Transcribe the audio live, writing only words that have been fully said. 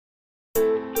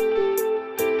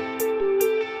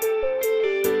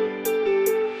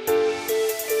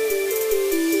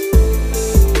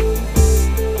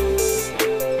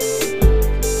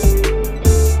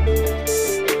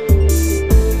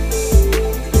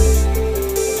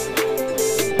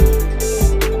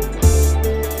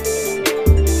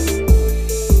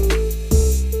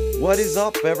What is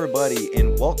up, everybody,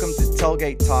 and welcome to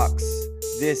Tailgate Talks.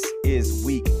 This is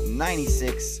week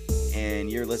 96,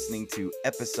 and you're listening to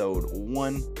episode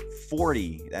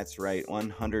 140. That's right,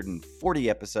 140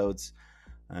 episodes,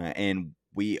 and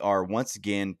we are once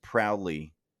again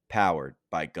proudly powered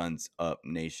by Guns Up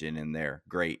Nation and their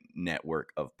great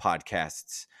network of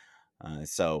podcasts.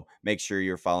 So make sure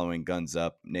you're following Guns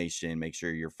Up Nation. Make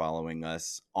sure you're following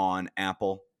us on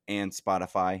Apple and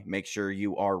Spotify. Make sure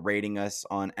you are rating us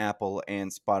on Apple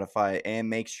and Spotify, and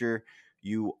make sure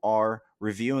you are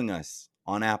reviewing us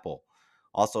on Apple.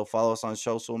 Also, follow us on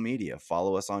social media.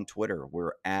 Follow us on Twitter.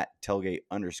 We're at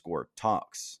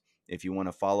tailgate_talks. If you want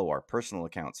to follow our personal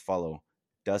accounts, follow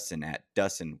Dustin at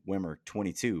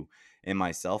DustinWimmer22 and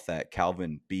myself at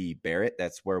Calvin B. Barrett.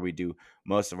 That's where we do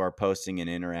most of our posting and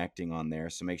interacting on there.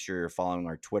 So make sure you're following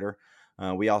our Twitter.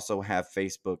 We also have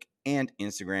Facebook and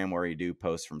Instagram where we do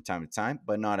post from time to time,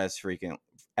 but not as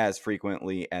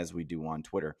frequently as we do on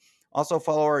Twitter. Also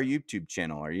follow our YouTube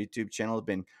channel. Our YouTube channel has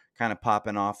been kind of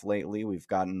popping off lately. We've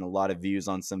gotten a lot of views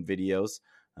on some videos.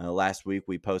 Last week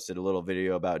we posted a little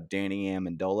video about Danny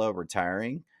Amendola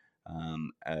retiring,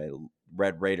 a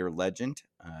Red Raider legend,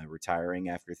 retiring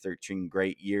after 13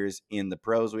 great years in the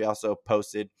pros. We also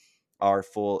posted our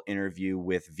full interview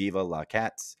with Viva La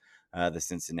Cats, the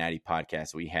Cincinnati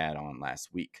podcast we had on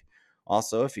last week.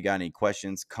 Also, if you got any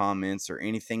questions, comments, or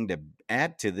anything to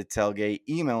add to the tailgate,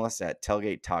 email us at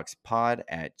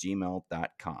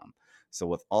tailgatetalkspod@gmail.com. So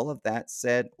with all of that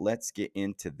said, let's get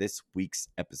into this week's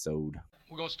episode.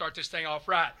 We're going to start this thing off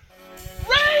right.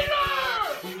 Raider!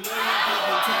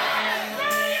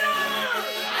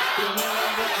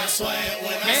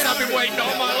 Man, I've been waiting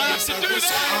all my life to do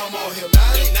that.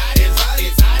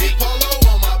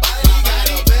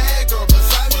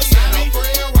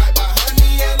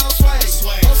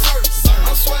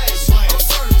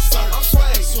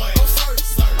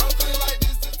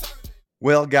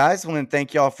 Well, guys, I want to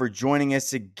thank y'all for joining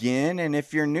us again. And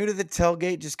if you're new to the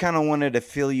tailgate, just kind of wanted to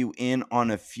fill you in on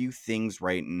a few things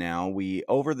right now.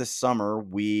 Over the summer,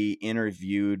 we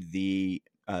interviewed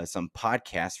some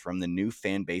podcasts from the new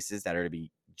fan bases that are to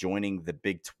be joining the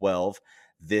Big 12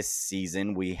 this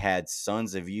season. We had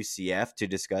Sons of UCF to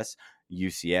discuss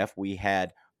UCF. We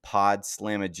had Pod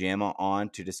Slamma-Jamma on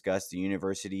to discuss the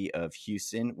University of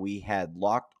Houston. We had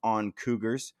Locked On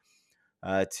Cougars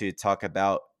to talk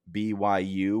about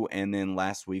BYU, and then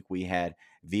last week we had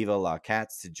Viva La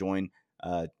Cats to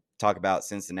talk about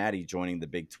Cincinnati joining the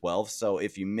Big 12. So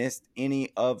if you missed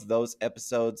any of those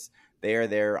episodes, they are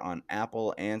there on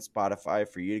Apple and Spotify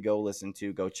for you to go listen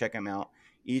to. Go check them out.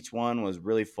 Each one was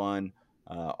really fun.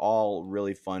 All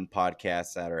really fun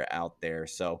podcasts that are out there.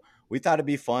 So we thought it'd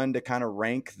be fun to kind of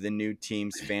rank the new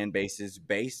team's fan bases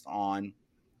based on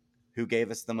who gave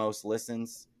us the most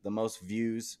listens, the most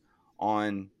views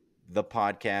on the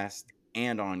podcast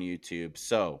and on YouTube.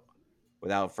 So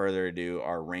without further ado,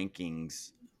 our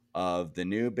rankings of the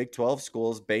new Big 12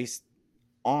 schools based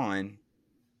on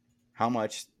how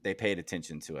much they paid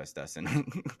attention to us,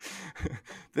 Dustin.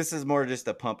 This is more just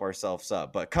to pump ourselves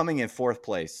up, but coming in fourth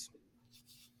place,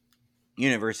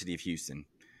 University of Houston.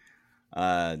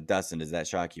 Dustin, does that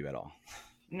shock you at all?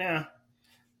 No,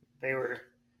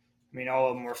 all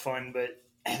of them were fun, but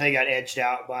they got edged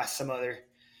out by some other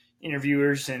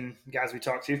interviewers and guys we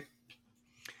talked to.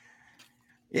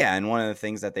 Yeah, and one of the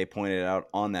things that they pointed out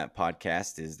on that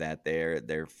podcast is that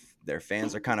their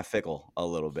fans are kind of fickle a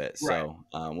little bit. Right. So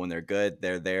when they're good,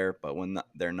 they're there, but when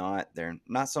they're not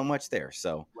so much there.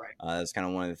 So right. That's kind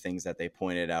of one of the things that they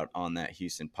pointed out on that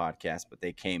Houston podcast. But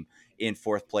they came in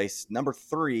fourth place. Number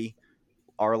 3,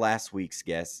 our last week's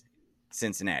guest,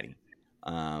 Cincinnati.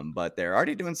 But they're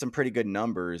already doing some pretty good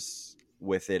numbers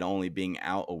with it only being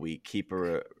out a week. Keep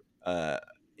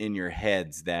in your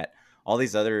heads that all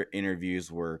these other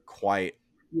interviews were quite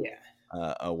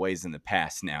a ways in the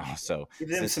past now. So give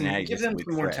them some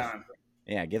more time.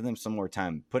 Yeah, give them some more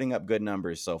time. Putting up good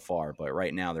numbers so far, but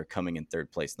right now they're coming in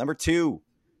third place. Number 2,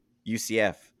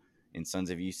 UCF and Sons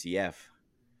of UCF,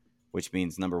 which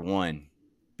means number 1,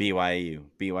 BYU.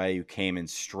 BYU came in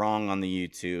strong on the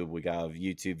YouTube. We got a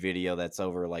YouTube video that's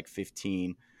over like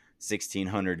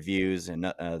 1,600 views, and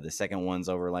the second one's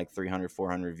over like 300,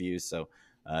 400 views. So,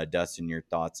 Dustin, your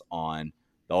thoughts on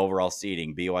the overall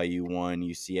seeding? BYU 1,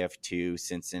 UCF 2,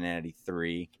 Cincinnati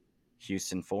 3,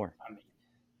 Houston 4.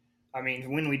 I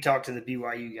mean, when we talked to the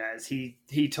BYU guys, he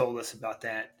told us about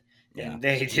that, and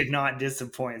they did not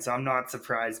disappoint. So I'm not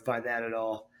surprised by that at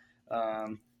all.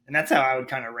 And that's how I would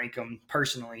kind of rank them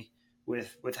personally,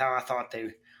 with how I thought they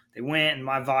went and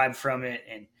my vibe from it.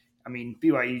 And I mean,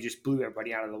 BYU just blew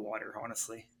everybody out of the water,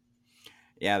 honestly.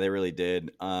 Yeah, they really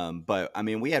did. But I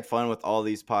mean, we had fun with all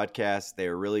these podcasts. They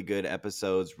were really good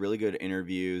episodes, really good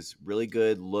interviews, really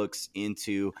good looks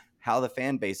into how the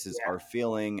fan bases Yeah. are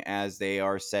feeling as they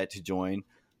are set to join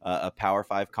a Power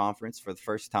Five conference for the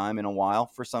first time in a while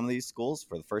for some of these schools,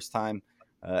 for the first time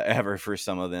ever for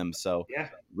some of them. So Yeah.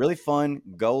 really fun.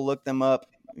 Go look them up.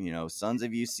 Sons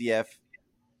of UCF,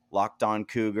 Locked On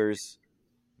Cougars,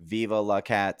 Viva La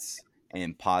Cats,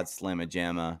 and Pod Slamma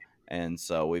Jamma. And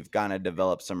so we've kind of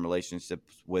developed some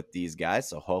relationships with these guys.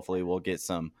 So hopefully we'll get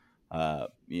some,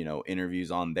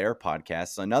 interviews on their podcast.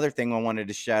 So another thing I wanted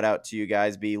to shout out to you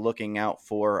guys, be looking out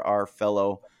for our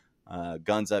fellow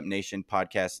Guns Up Nation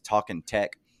podcast, Talking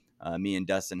Tech. Me and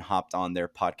Dustin hopped on their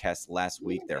podcast last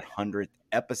week, their 100th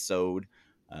episode.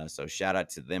 So shout out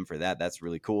to them for that. That's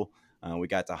really cool. We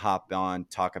got to hop on,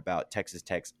 talk about Texas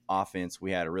Tech's offense.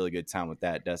 We had a really good time with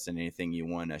that. Dustin, anything you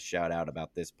want to shout out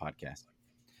about this podcast?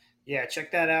 Yeah,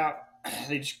 check that out.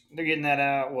 They're getting that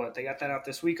out. What, they got that out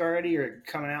this week already, or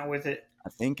coming out with it? I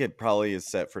think it probably is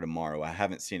set for tomorrow. I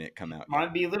haven't seen it come out yet.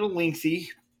 Might be a little lengthy,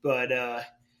 but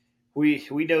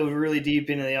we dove really deep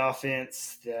into the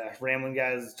offense. The Ramblin'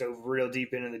 guys dove real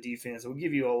deep into the defense. We'll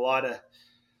give you a lot of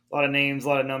names, a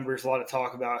lot of numbers, a lot of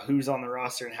talk about who's on the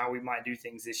roster and how we might do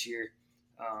things this year,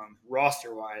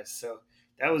 roster wise. So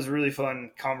that was a really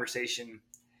fun conversation.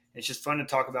 It's just fun to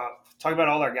talk about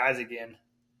all our guys again.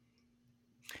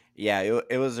 Yeah,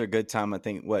 it was a good time. I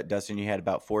think, Dustin, you had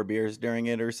about 4 beers during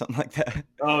it or something like that?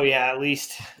 Oh yeah, at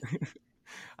least.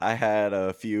 I had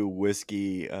a few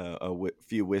whiskeys,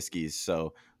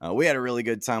 so we had a really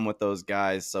good time with those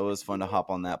guys. So it was fun to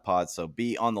hop on that pod. So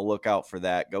be on the lookout for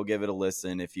that. Go give it a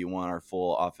listen if you want our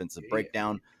full offensive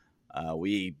breakdown.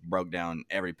 We broke down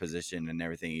every position and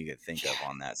everything you could think of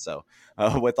on that. So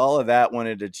with all of that,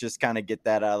 wanted to just kind of get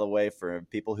that out of the way for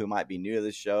people who might be new to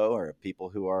the show or people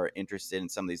who are interested in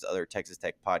some of these other Texas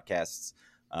Tech podcasts.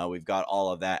 We've got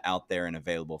all of that out there and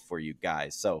available for you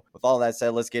guys. So with all that said,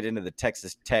 let's get into the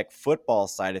Texas Tech football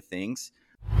side of things.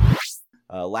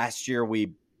 Last year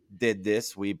we did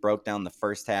this. We broke down the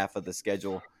first half of the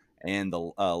schedule and the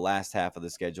last half of the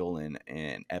schedule in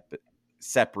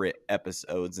separate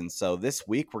episodes. And so this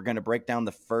week we're going to break down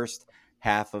the first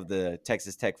half of the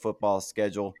Texas Tech football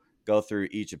schedule, go through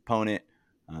each opponent,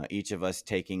 each of us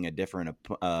taking a different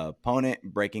opponent,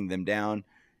 breaking them down.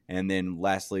 And then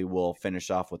lastly, we'll finish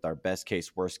off with our best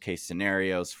case, worst case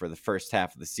scenarios for the first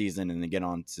half of the season and then get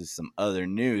on to some other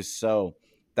news. So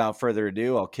without further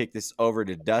ado, I'll kick this over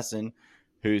to Dustin,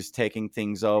 who's taking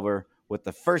things over with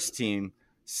the first team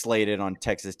slated on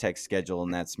Texas Tech's schedule,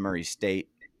 and that's Murray State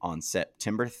on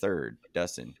September 3rd.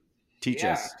 Dustin, teach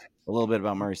us a little bit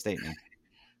about Murray State, man.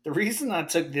 The reason I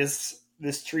took this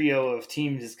trio of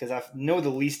teams is because I know the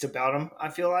least about them, I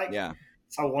feel like. Yeah.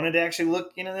 So I wanted to actually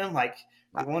look into them. Like,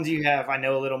 the ones you have, I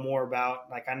know a little more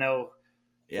about. Like, I know.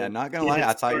 Yeah, not gonna lie,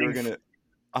 I thought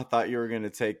you were gonna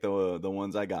take the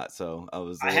ones I got. So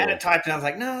I had it typed, and I was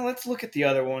like, no, let's look at the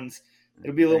other ones.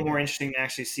 It'll be a little more interesting to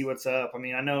actually see what's up. I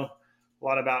mean, I know a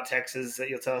lot about Texas that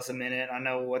you'll tell us in a minute. I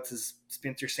know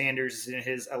Spencer Sanders in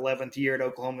his 11th year at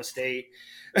Oklahoma State.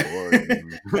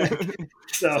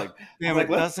 So,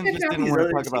 Dustin just didn't want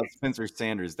to talk about Spencer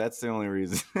Sanders. That's the only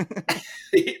reason.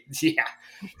 Yeah.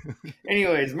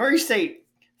 Anyways, Murray State,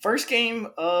 first game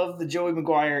of the Joey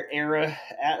McGuire era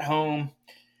at home.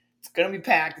 It's gonna be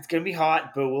packed. It's gonna be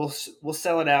hot, but we'll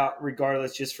sell it out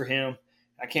regardless, just for him.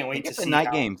 I can't wait to see. It's a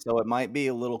night game, so it might be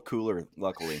a little cooler.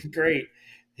 Luckily, great.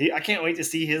 I can't wait to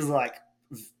see his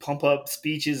pump up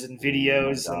speeches and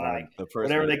videos and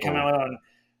whatever they come out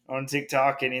on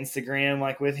TikTok and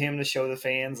Instagram, with him to show the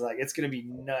fans. It's gonna be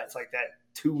nuts. That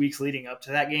 2 weeks leading up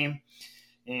to that game,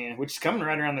 and which is coming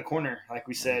right around the corner. Like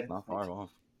we said, not far off.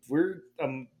 We're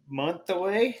a month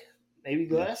away, maybe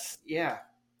less. Yeah.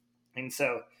 And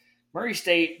so Murray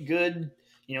State, good,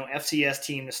 FCS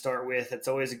team to start with. It's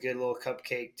always a good little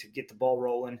cupcake to get the ball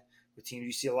rolling with teams.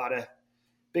 You see a lot of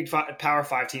big Power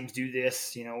 5 teams do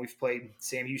this. We've played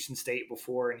Sam Houston State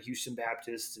before and Houston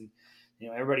Baptist, and,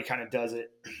 everybody kind of does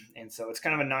it. And so it's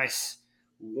kind of a nice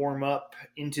warm up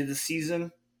into the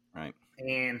season. Right.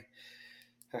 And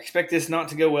I expect this not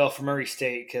to go well for Murray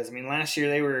State because, last year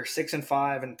they were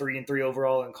 6-5 and 3-3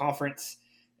 overall in conference.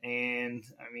 And,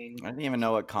 I didn't even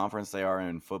know what conference they are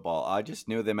in football. I just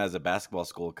knew them as a basketball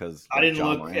school because I didn't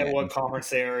look at what conference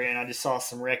they were in. I just saw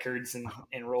some records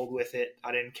and rolled with it.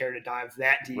 I didn't care to dive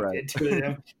that deep into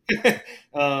them.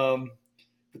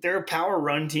 But they're a power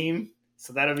run team,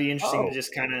 so that'll be interesting to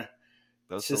just kind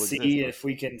of see if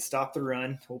we can stop the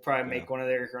run. We'll probably make one of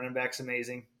their running backs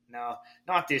amazing. No,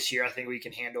 not this year. I think we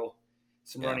can handle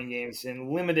some running games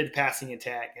and limited passing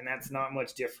attack, and that's not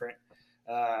much different.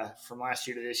 from last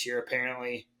year to this year,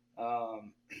 apparently.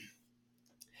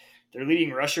 Their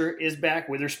leading rusher is back,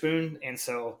 Witherspoon, and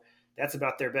so that's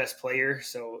about their best player.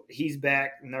 So he's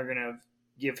back, and they're going to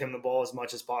give him the ball as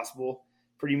much as possible,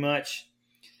 pretty much.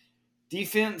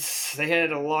 Defense, they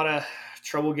had a lot of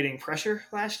trouble getting pressure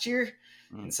last year,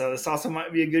 and so this also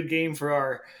might be a good game for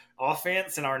our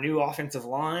offense and our new offensive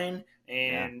line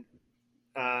and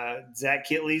Zach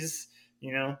Kitley's,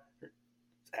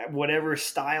 whatever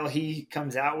style he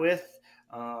comes out with.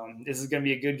 This is going to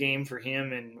be a good game for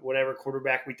him and whatever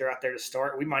quarterback we throw out there to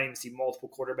start. We might even see multiple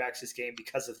quarterbacks this game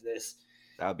because of this.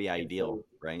 That would be ideal,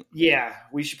 right? Yeah,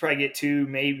 we should probably get 2,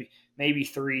 maybe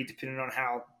 3, depending on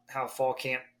how fall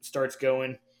camp starts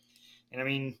going. And I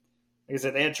mean, like I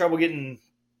said, they had trouble getting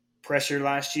pressure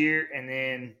last year, and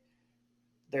then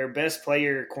their best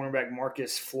player, cornerback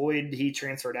Marcus Floyd, he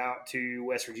transferred out to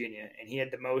West Virginia, and he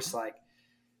had the most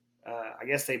I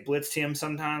guess they blitzed him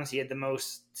sometimes. He had the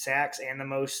most sacks and the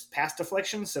most pass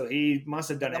deflections, so he must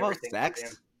have done everything for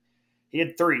them. He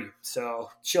had 3, so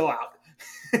chill out.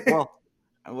 Well,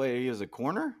 wait, he was a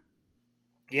corner?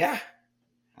 Yeah.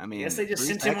 I mean, I guess they just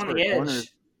sent him on the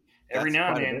edge every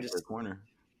now and then. Just a corner.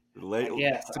 To be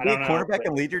a cornerback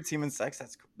and lead your team in sacks,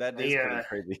 that is pretty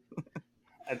crazy.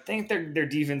 I think their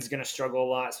defense is going to struggle a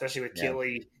lot, especially with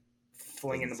Kelly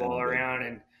flinging the ball around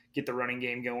and get the running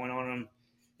game going on them.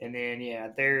 And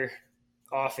then, their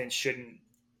offense shouldn't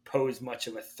pose much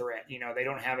of a threat. They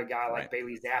don't have a guy like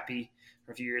Bailey Zappi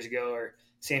from a few years ago or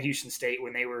Sam Houston State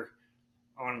when they were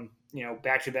on,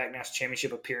 back-to-back national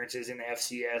championship appearances in the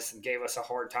FCS and gave us a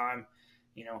hard time.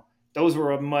 Those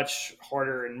were much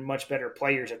harder and much better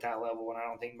players at that level, and I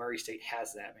don't think Murray State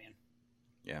has that, man.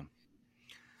 Yeah.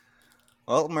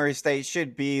 Well, Murray State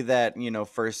should be that,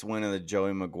 first win of the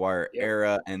Joey McGuire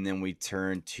era, and then we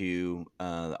turn to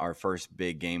our first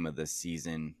big game of the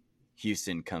season.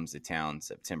 Houston comes to town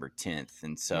September 10th,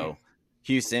 and so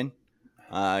Houston,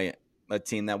 a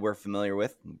team that we're familiar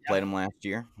with, we played them last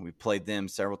year. We played them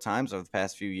several times over the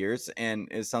past few years, and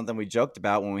it's something we joked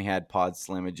about when we had Pod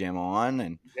Slamma Jamma on,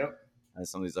 and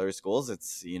some of these other schools.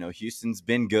 It's Houston's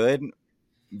been good.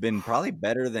 Been probably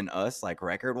better than us, like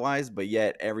record-wise, but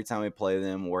yet every time we play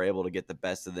them, we're able to get the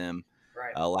best of them.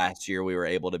 Right. Last year, we were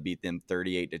able to beat them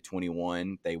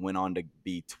 38-21. They went on to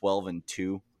be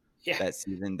 12-2 that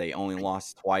season. They only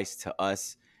lost twice to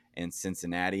us and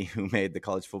Cincinnati, who made the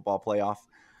college football playoff.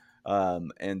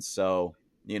 And so,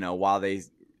 while they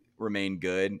remain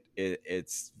good,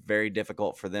 it's very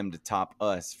difficult for them to top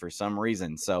us for some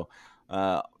reason. So,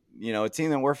 a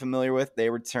team that we're familiar with, they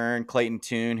return Clayton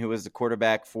Tune, who was the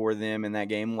quarterback for them in that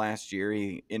game last year.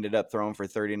 He ended up throwing for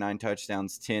 39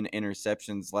 touchdowns, 10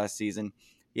 interceptions last season.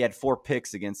 He had 4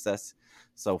 picks against us.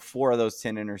 So 4 of those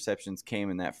 10 interceptions came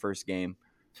in that first game.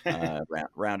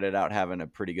 Rounded out having a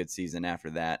pretty good season after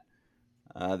that.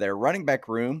 Their running back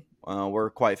room,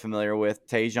 we're quite familiar with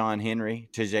Tajon Henry,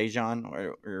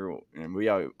 or we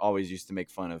always used to make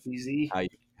fun of how you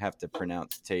have to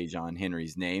pronounce Tajon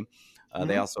Henry's name.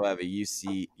 They also have a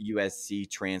USC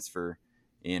transfer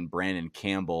in Brandon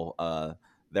Campbell.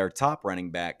 Their top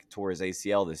running back tore his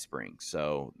ACL this spring,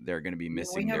 so they're going to be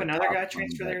missing. We have another guy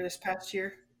transfer there this past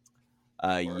year.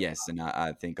 Yes, and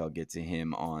I think I'll get to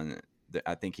him on.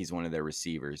 I think he's one of their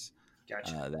receivers.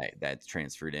 Gotcha. That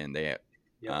transferred in.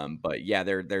 But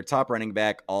their top running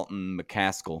back Alton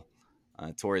McCaskill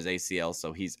tore his ACL,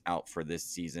 so he's out for this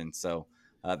season. So.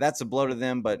 That's a blow to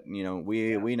them, but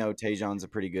we know Tajon's a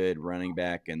pretty good running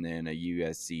back, and then a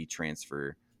USC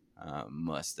transfer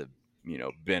must have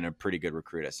been a pretty good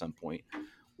recruit at some point.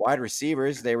 Wide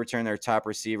receivers, they return their top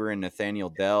receiver in Nathaniel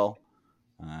Dell.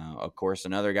 Of course,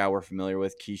 another guy we're familiar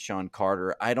with, Keyshawn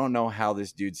Carter. I don't know how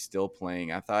this dude's still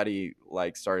playing. I thought he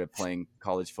started playing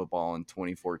college football in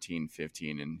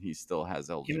 2014-15, and he still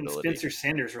has eligibility. Him and Spencer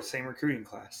Sanders were same recruiting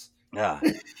class. Yeah.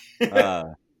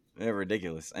 They're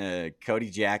ridiculous. Cody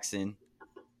Jackson.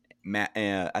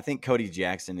 I think Cody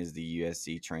Jackson is the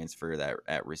USC transfer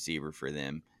at receiver for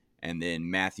them. And then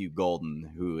Matthew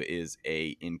Golden, who is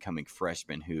a incoming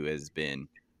freshman who has been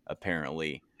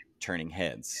apparently turning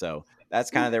heads. So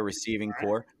that's kind of their receiving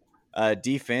core.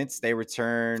 Defense, they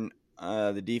return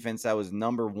the defense that was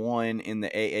number 1 in the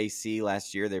AAC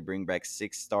last year. They bring back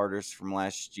 6 starters from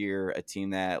last year, a team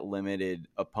that limited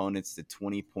opponents to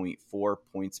 20.4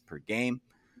 points per game.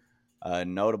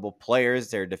 Notable players,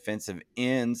 their defensive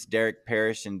ends, Derek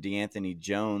Parrish and DeAnthony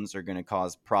Jones, are going to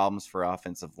cause problems for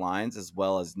offensive lines, as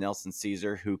well as Nelson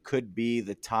Caesar, who could be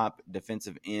the top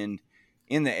defensive end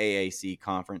in the AAC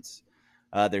conference.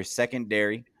 Their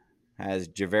secondary has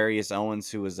Javarius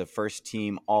Owens, who was a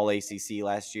first-team All-ACC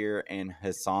last year, and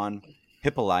Hassan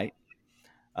Hippolyte.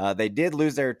 They did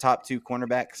lose their top 2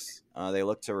 cornerbacks. They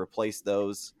look to replace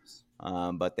those,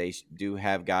 but they do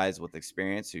have guys with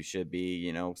experience who should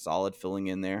be, solid filling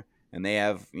in there. And they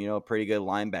have, a pretty good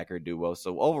linebacker duo.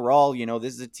 So overall,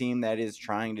 this is a team that is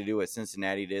trying to do what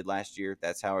Cincinnati did last year.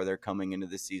 That's how they're coming into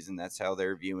the season. That's how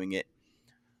they're viewing it.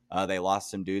 They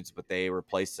lost some dudes, but they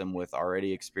replaced them with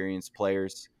already experienced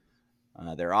players.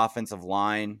 Their offensive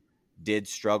line did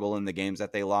struggle in the games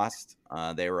that they lost.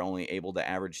 They were only able to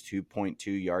average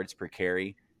 2.2 yards per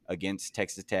carry against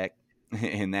Texas Tech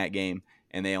in that game,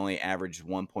 and they only averaged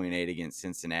 1.8 against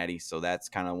Cincinnati. So that's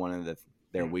kind of one of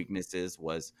their weaknesses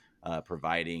was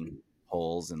providing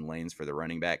holes and lanes for the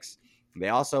running backs. They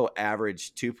also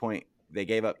averaged they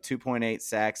gave up 2.8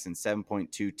 sacks and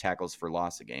 7.2 tackles for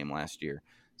loss a game last year.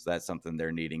 So that's something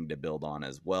they're needing to build on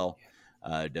as well.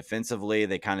 Defensively,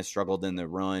 they kind of struggled in the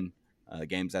run.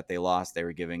 Games that they lost, they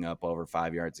were giving up over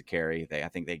 5 yards a carry. I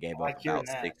think they gave up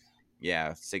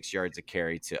about 6 yards a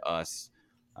carry to us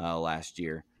last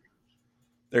year.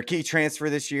 Their key transfer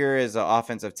this year is an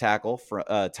offensive tackle for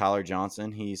Tyler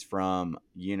Johnson. He's from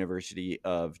University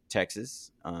of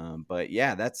Texas. But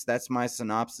yeah, that's my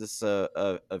synopsis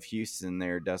of Houston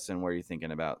there. Dustin, what are you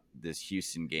thinking about this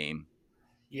Houston game?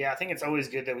 Yeah, I think it's always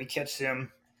good that we catch them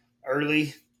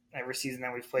early every season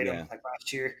that we've played them. Like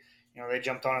last year, they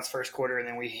jumped on us first quarter, and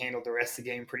then we handled the rest of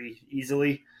the game pretty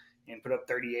easily and put up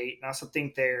 38. And I also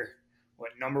think they're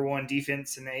number 1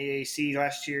 defense in the AAC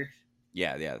last year.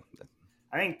 Yeah.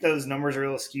 I think those numbers are a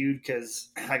little skewed because,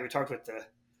 like we talked with the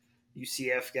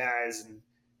UCF guys and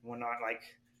whatnot, like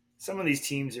some of these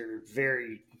teams are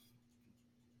very,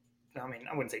 I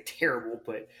wouldn't say terrible,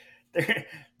 but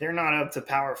they're not up to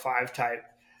Power 5 type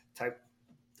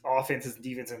offenses and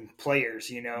defense and players,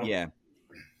 Yeah.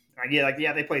 I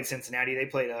get they played Cincinnati, they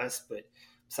played us, but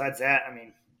besides that,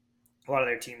 a lot of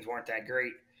their teams weren't that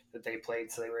great that they played,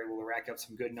 so they were able to rack up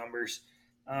some good numbers.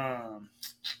 Go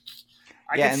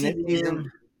ahead.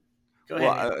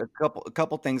 A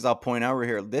couple things I'll point out over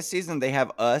here. This season they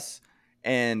have us,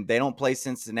 and they don't play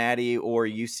Cincinnati or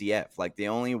UCF. Like the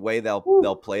only way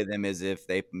they'll play them is if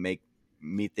they meet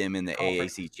them in the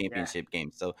AAC championship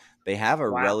game. So they have a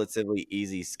relatively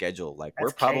easy schedule. Like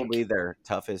we're probably their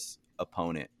toughest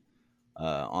opponent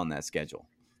on that schedule.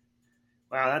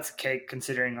 Wow, that's cake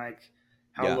considering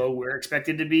how low we're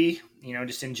expected to be,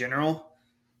 just in general.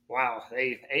 Wow,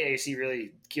 AAC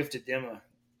really gifted them a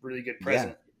really good present.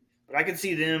 Yeah. But I could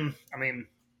see them,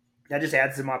 that just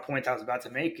adds to my point I was about to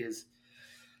make is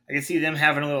I can see them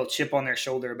having a little chip on their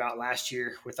shoulder about last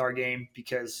year with our game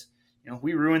because,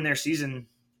 we ruined their season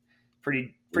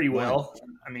pretty well.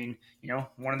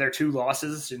 One of their 2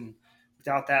 losses, and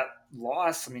without that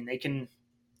loss,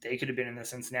 they could have been in the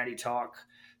Cincinnati talk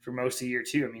for most of the year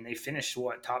too. They finished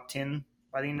top 10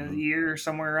 by the end of the year or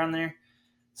somewhere around there.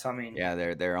 So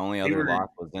their only other loss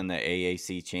was in the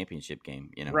AAC championship game,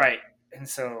 Right. And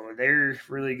so they're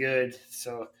really good.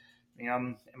 So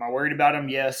am I worried about them?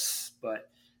 Yes, but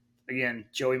again,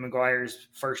 Joey McGuire's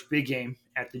first big game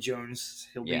at the Jones.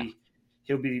 He'll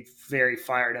be very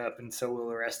fired up, and so will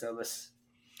the rest of us.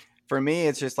 For me,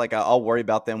 it's just like I'll worry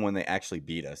about them when they actually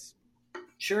beat us.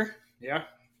 Sure. Yeah.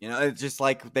 It's just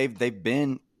like they've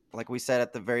been, like we said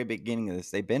at the very beginning of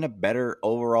this, they've been a better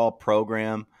overall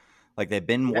program. Like they've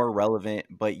been more relevant,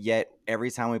 but yet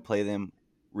every time we play them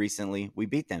recently, we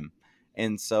beat them.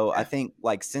 And so I think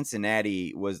like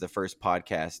Cincinnati was the first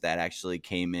podcast that actually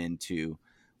came into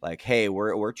like, hey,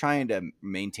 we're trying to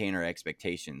maintain our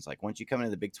expectations. Like once you come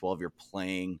into the Big 12, you're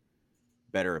playing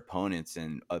better opponents.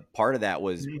 And a part of that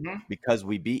was because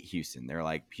we beat Houston. They're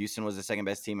like, Houston was the second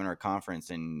best team in our conference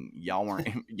and y'all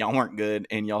weren't good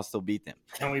and y'all still beat them.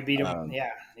 And we beat them.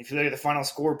 If you look at the final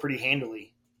score pretty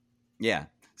handily. Yeah.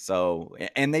 So,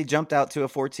 and they jumped out to a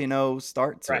 14-0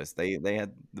 start to us. They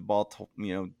had the ball,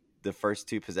 the first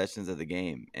 2 possessions of the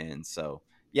game. And so,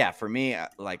 yeah, for me,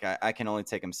 like I can only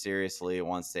take them seriously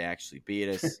once they actually beat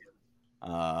us.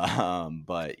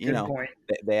 But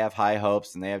they have high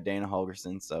hopes, and they have Dana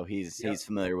Holgerson, so he's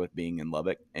familiar with being in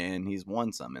Lubbock, and he's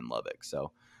won some in Lubbock.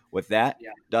 So with that,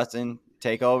 Dustin,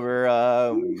 take over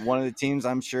one of the teams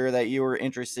I'm sure that you were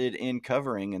interested in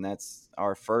covering, and that's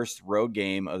our first road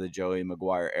game of the Joey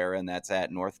McGuire era, and that's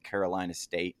at North Carolina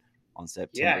State on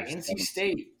September 7th. NC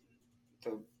State.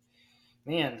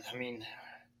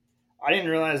 I didn't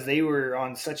realize they were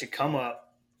on such a come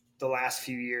up the last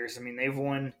few years. They've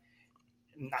won,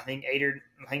 I think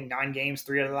 9 games,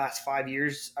 3 out of the last 5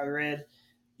 years. I read.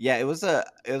 Yeah, it was a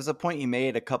point you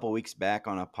made a couple weeks back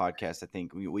on a podcast. I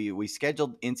think we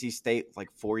scheduled NC State like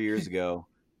 4 years ago,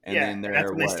 and then they're a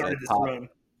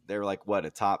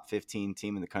top 15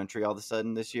 team in the country all of a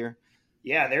sudden this year.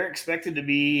 Yeah, they're expected to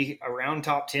be around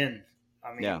top 10.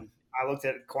 I Yeah. mean, I looked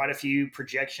at quite a few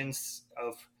projections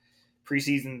of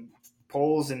preseason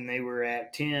polls, and they were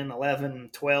at 10, 11,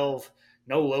 12,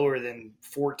 no lower than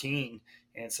 14.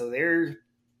 And so they're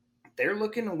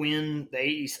looking to win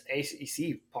the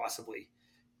ACC possibly.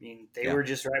 I mean, they Yeah. were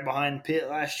just right behind Pitt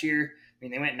last year. I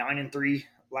mean, they went 9-3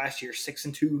 last year,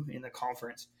 6-2 in the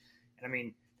conference. And I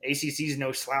mean, ACC is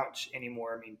no slouch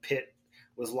anymore. I mean, Pitt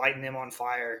was lighting them on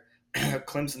fire.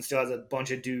 Clemson still has a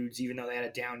bunch of dudes, even though they had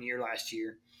a down year last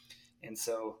year. And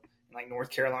so, like North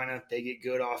Carolina, they get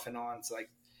good off and on. So, like,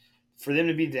 for them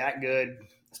to be that good,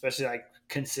 especially like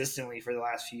consistently for the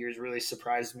last few years, really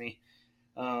surprised me.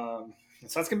 So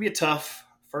that's gonna be a tough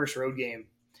first road game,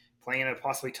 playing a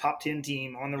possibly top 10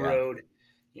 team on the road,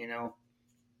 you know.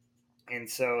 And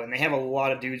they have a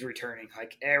lot of dudes returning.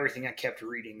 Like everything I kept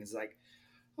reading is like,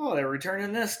 oh, they're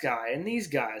returning this guy and these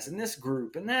guys and this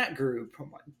group and that group.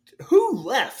 I'm like, who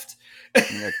left?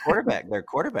 And their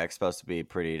quarterback's supposed to be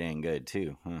pretty dang good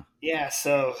too, huh? Yeah,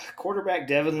 so quarterback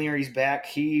Devin Leary's back.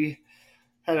 He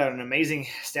had an amazing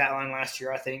stat line last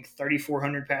year, I think.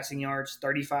 3,400 passing yards,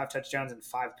 35 touchdowns, and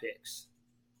 5 picks.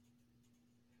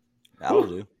 That'll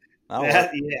do. Yeah,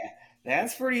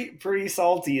 that's pretty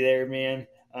salty there, man.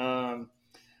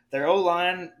 Their O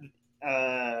line,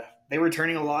 they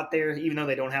returning a lot there, even though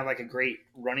they don't have like a great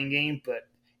running game. But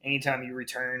anytime you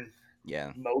return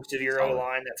most of your O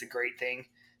line, that's a great thing.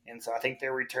 And so I think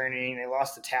they're returning. They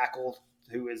lost a tackle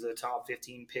who is a top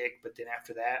 15 pick, but then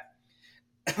after that,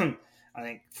 I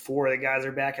think 4 of the guys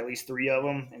are back, at least 3 of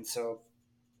them, and so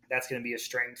that's going to be a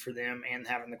strength for them and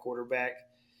having the quarterback.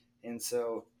 And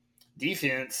so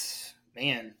defense,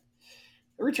 man,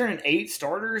 they're returning 8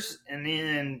 starters, and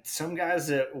then some guys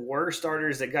that were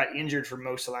starters that got injured for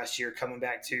most of last year coming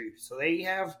back too. So they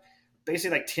have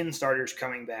basically like 10 starters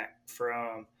coming back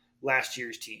from last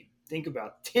year's team. Think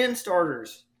about 10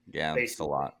 starters. Yeah, basically. That's a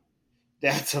lot.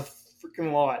 That's a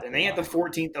freaking lot. And they had the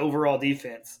 14th overall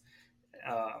defense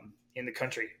in the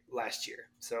country last year.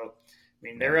 So, I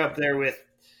mean, they're up there with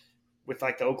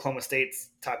like the Oklahoma State's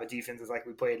type of defenses like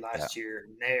we played last year.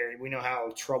 And there, we know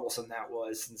how troublesome that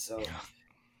was. And so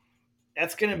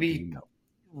that's going to be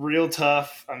real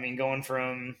tough. I mean, going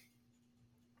from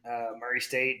Murray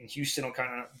State and Houston will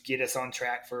kind of get us on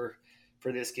track for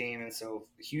this game. And so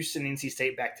Houston, NC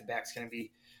State back-to-back is going to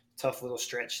be a tough little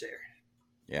stretch there.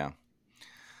 Yeah.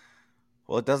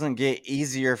 Well, it doesn't get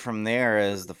easier from there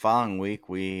as the following week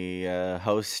we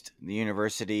host the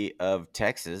University of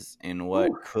Texas in what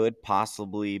could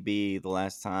possibly be the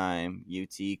last time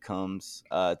UT comes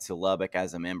to Lubbock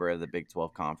as a member of the Big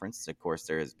 12 Conference. Of course,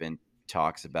 there has been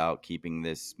talks about keeping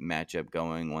this matchup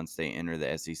going once they enter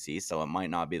the SEC, so it might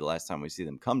not be the last time we see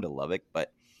them come to Lubbock,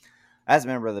 but as a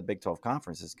member of the Big 12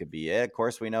 Conference, this could be it. Of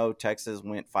course, we know Texas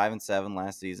went 5-7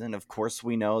 last season. Of course,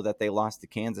 we know that they lost to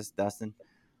Kansas, Dustin.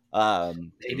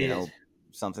 Something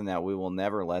that we will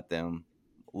never let them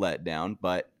let down,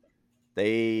 but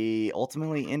they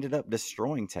ultimately ended up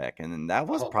destroying Tech, and that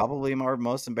was probably our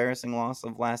most embarrassing loss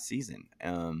of last season.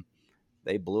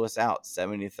 They blew us out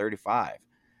 70-35,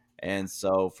 and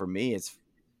so for me, it's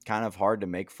kind of hard to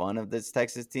make fun of this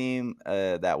Texas team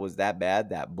that was that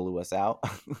bad that blew us out,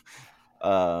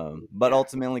 but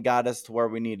ultimately got us to where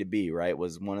we need to be. Right,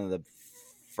 was one of the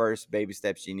first baby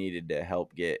steps you needed to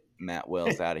help get Matt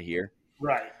Wells out of here.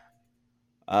 Right.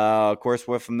 Of course,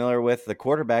 we're familiar with the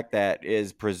quarterback that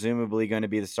is presumably going to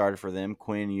be the starter for them,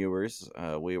 Quinn Ewers.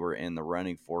 We were in the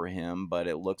running for him, but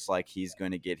it looks like he's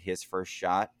going to get his first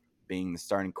shot being the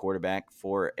starting quarterback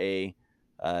for a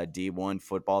D1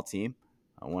 football team.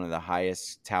 One of the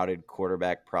highest touted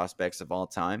quarterback prospects of all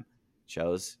time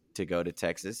chose to go to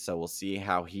Texas. So we'll see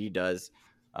how he does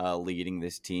leading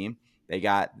this team. They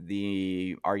got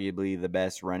arguably the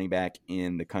best running back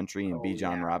in the country in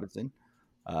Bijan Robinson,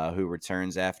 who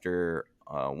returns after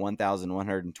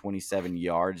 1,127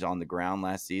 yards on the ground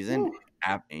last season,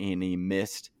 and he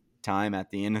missed time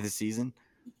at the end of the season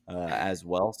as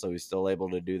well. So he's still able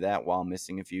to do that while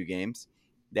missing a few games.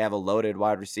 They have a loaded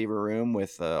wide receiver room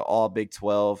with all Big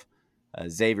 12,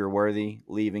 Xavier Worthy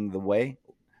leaving the way.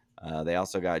 They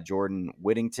also got Jordan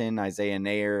Whittington, Isaiah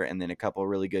Nair, and then a couple of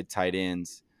really good tight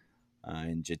ends.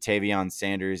 And Jatavion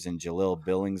Sanders and Jalil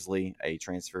Billingsley, a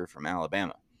transfer from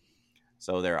Alabama.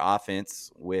 So their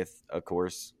offense with, of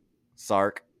course,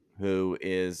 Sark, who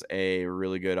is a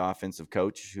really good offensive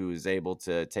coach who is able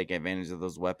to take advantage of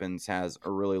those weapons, has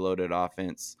a really loaded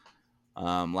offense.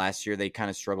 Last year, they kind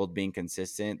of struggled being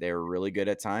consistent. They were really good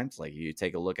at times. Like you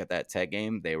take a look at that Tech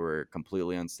game, they were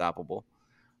completely unstoppable.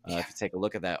 If you take a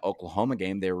look at that Oklahoma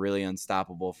game, they were really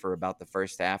unstoppable for about the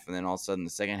first half, and then all of a sudden the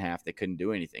second half they couldn't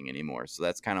do anything anymore. So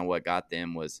that's kind of what got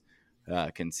them was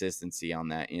consistency on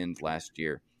that end last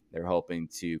year. They're hoping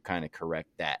to kind of correct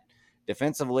that.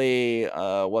 Defensively,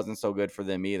 wasn't so good for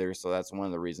them either, so that's one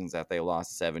of the reasons that they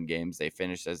lost 7 games. They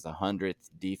finished as the 100th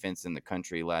defense in the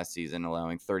country last season,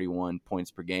 allowing 31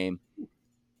 points per game.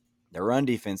 Their run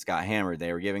defense got hammered.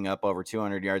 They were giving up over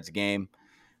 200 yards a game.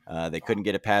 They couldn't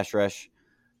get a pass rush.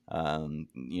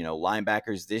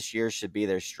 Linebackers this year should be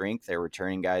their strength. They're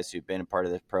returning guys who've been a part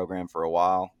of this program for a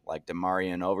while, like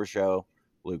Demarion Overshow,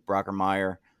 Luke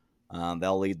Brockermeyer.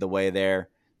 They'll lead the way there.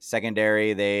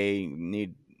 Secondary, they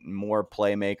need more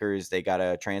playmakers. They got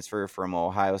a transfer from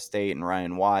Ohio State and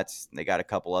Ryan Watts. They got a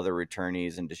couple other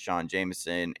returnees in Deshaun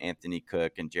Jameson, Anthony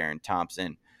Cook, and Jaron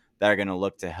Thompson that are going to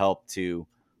look to help to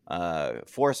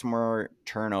force more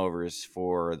turnovers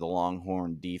for the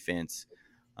Longhorn defense.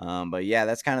 But yeah,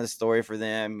 that's kind of the story for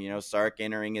them. Sark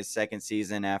entering his second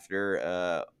season after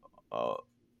a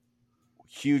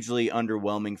hugely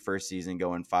underwhelming first season,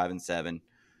 going 5-7.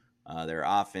 Their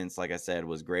offense, like I said,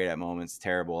 was great at moments,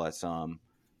 terrible at some.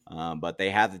 But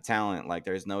they have the talent. Like,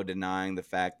 there's no denying the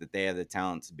fact that they have the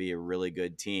talent to be a really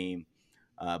good team.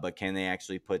 But can they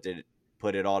actually put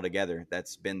it all together?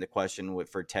 That's been the question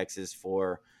for Texas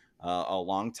for a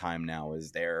long time now.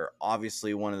 Is they're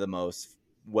obviously one of the most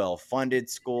well-funded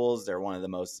schools. They're one of the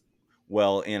most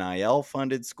NIL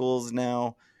funded schools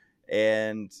now.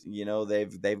 And,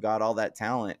 they've got all that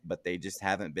talent, but they just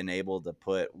haven't been able to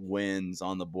put wins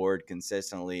on the board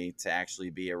consistently to actually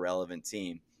be a relevant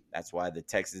team. That's why the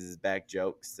Texas is back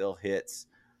joke still hits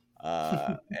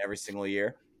every single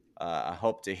year. I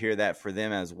hope to hear that for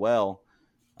them as well.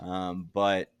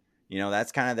 But,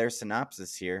 that's kind of their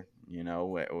synopsis here.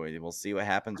 We'll see what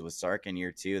happens with Sark in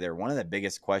year 2. They're one of the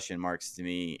biggest question marks to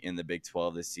me in the Big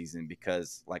 12 this season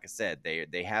because, like I said,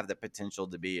 they have the potential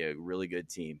to be a really good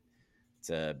team,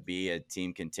 to be a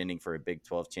team contending for a Big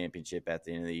 12 championship at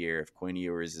the end of the year. If Quinn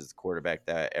Ewers is the quarterback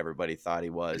that everybody thought he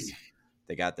was,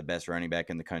 they got the best running back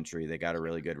in the country. They got a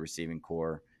really good receiving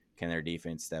core. Can their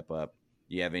defense step up?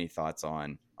 Do you have any thoughts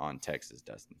on Texas,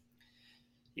 Dustin?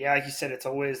 Yeah, like you said, it's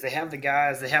always they have the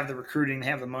guys, they have the recruiting, they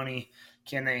have the money.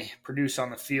 Can they produce on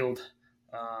the field?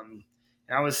 And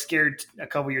I was scared a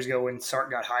couple years ago when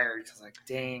Sark got hired. I was like,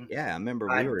 dang. Yeah, I remember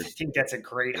I think that's a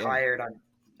great hire. And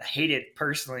I hate it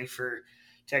personally for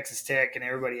Texas Tech and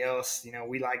everybody else.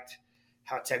 We liked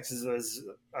how Texas was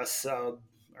a sub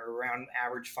or around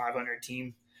average 500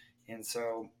 team. And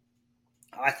so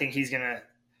I think he's going to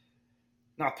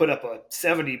not put up a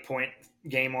 70-point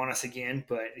game on us again,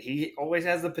 but he always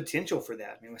has the potential for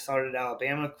that. We saw it at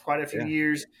Alabama quite a few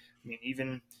years.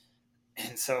 And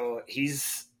so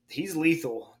he's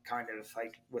lethal, kind of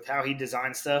like with how he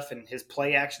designs stuff and his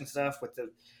play action stuff with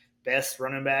the best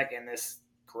running back and this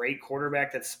great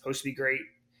quarterback that's supposed to be great.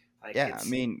 Look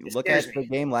at the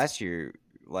game last year.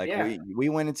 We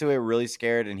went into it really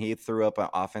scared, and he threw up an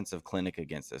offensive clinic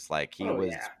against us.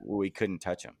 We couldn't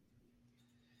touch him.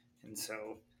 And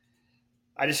so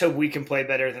I just hope we can play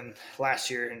better than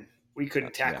last year, and we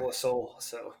couldn't tackle a soul.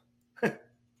 So.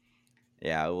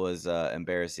 Yeah, it was an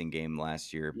embarrassing game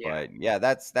last year, but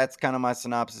that's kind of my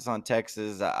synopsis on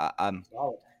Texas. I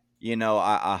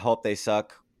hope they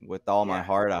suck with all my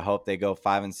heart. I hope they go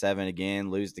 5-7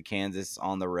 again, lose to Kansas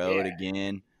on the road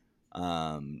again.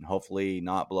 Hopefully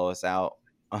not blow us out,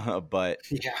 but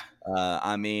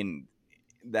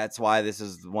that's why this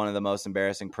is one of the most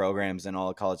embarrassing programs in all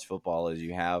of college football. Is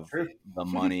you have the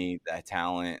money, the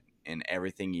talent, and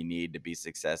everything you need to be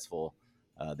successful.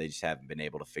 They just haven't been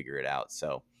able to figure it out.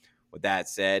 So with that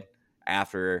said,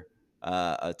 after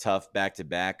a tough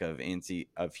back-to-back of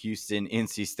Houston,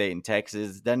 NC State, and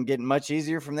Texas, doesn't get much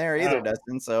easier from there either,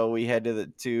 Dustin. So we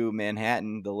head to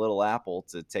Manhattan, the Little Apple,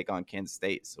 to take on Kansas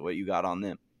State. So what you got on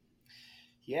them?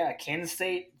 Yeah, Kansas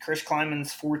State, Chris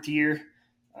Klieman's 4th year.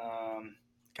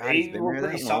 God, he's been there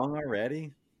that long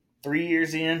already? 3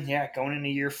 years in, going into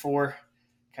year 4.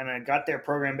 Kind of got their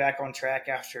program back on track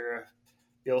after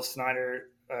Bill Snyder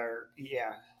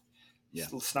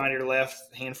Snyder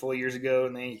left a handful of years ago,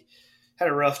 and they had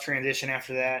a rough transition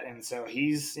after that. And so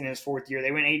he's in his 4th year.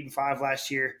 They went 8-5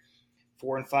 last year,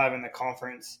 4-5 in the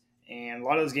conference, and a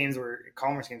lot of those games were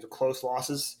conference games with close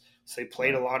losses. So they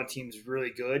played a lot of teams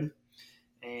really good,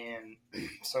 and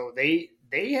so they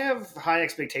have high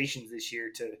expectations this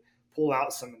year to pull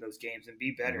out some of those games and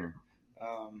be better.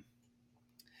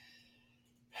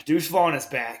 Deuce Vaughn is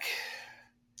back.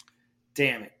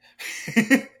 Damn it.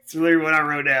 It's literally what I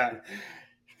wrote down.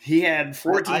 He had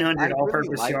 1,400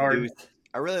 all-purpose yards.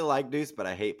 I really like Deuce, but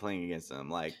I hate playing against him.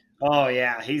 Oh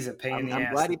yeah, he's a pain in the I'm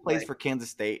ass glad to he plays play, for Kansas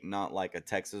State, not like a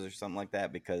Texas or something like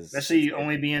that, because especially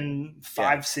only being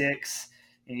yeah. 5'6",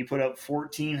 and he put up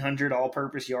 1,400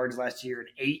 all-purpose yards last year and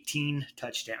 18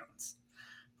 touchdowns.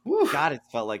 Whew. God, it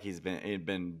felt like he'd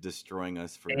been destroying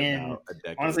us for And about a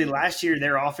decade. honestly, last year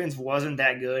their offense wasn't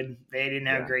that good. They didn't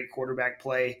have Yeah. great quarterback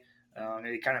play.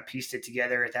 They kind of pieced it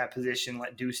together at that position,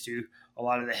 let Deuce do a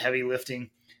lot of the heavy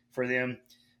lifting for them.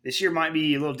 This year might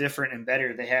be a little different and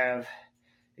better. They have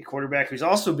a quarterback who's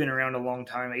also been around a long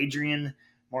time, Adrian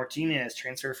Martinez,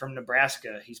 transferred from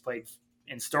Nebraska. He's played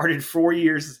and started 4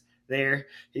 years there.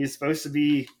 He's supposed to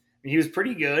be, he was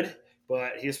pretty good,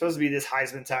 but he was supposed to be this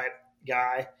Heisman type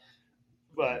guy,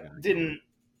 but didn't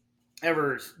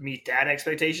ever meet that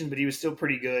expectation, but he was still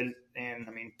pretty good. And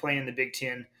I mean, playing in the Big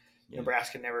Ten,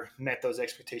 Nebraska never met those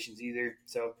expectations either.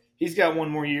 So he's got one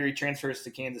more year. He transfers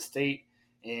to Kansas State,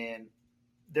 and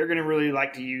they're going to really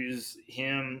like to use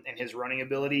him and his running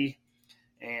ability.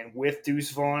 And with Deuce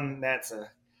Vaughn, that's going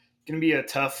to be a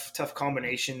tough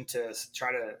combination to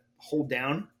try to hold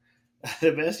down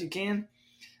the best you can.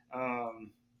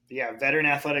 Veteran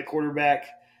athletic quarterback.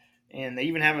 And they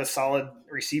even have a solid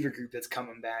receiver group that's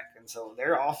coming back. And so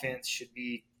their offense should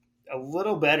be a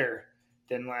little better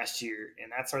than last year. And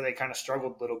that's where they kind of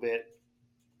struggled a little bit.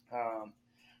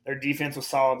 Their defense was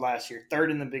solid last year,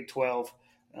 third in the Big 12.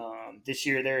 This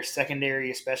year, their secondary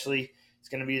especially is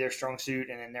going to be their strong suit.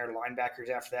 And then their linebackers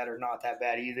after that are not that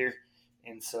bad either.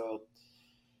 And so,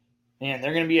 man,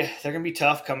 they're going to be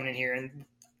tough coming in here. And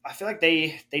I feel like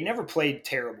they never played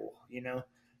terrible, you know.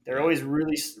 They're always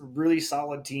really, really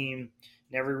solid team.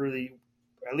 Never really,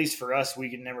 at least for us, we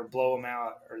can never blow them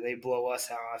out or they blow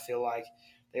us out. I feel like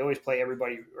they always play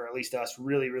everybody, or at least us,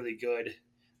 really, really good,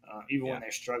 even when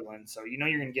they're struggling. So you know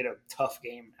you're going to get a tough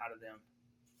game out of them.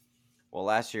 Well,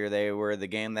 last year they were the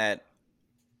game that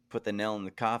put the nail in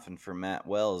the coffin for Matt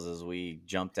Wells as we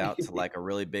jumped out to like a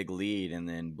really big lead and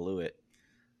then blew it.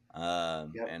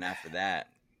 And after that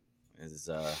is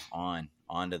on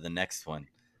to the next one.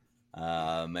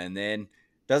 And then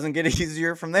doesn't get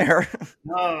easier from there.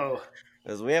 No,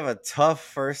 because we have a tough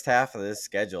first half of this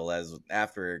schedule. As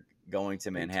after going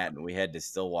to Manhattan, we head to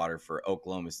Stillwater for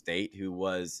Oklahoma State, who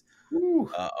was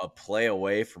a play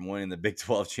away from winning the Big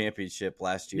 12 championship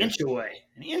last year. An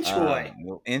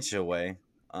inch away.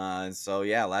 So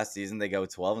yeah, last season they go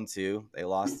 12-2. They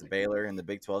lost to Baylor in the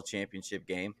Big 12 championship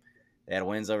game. They had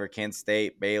wins over Kansas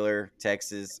State, Baylor,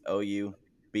 Texas, OU,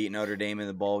 beat Notre Dame in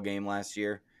the bowl game last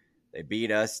year. They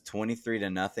beat us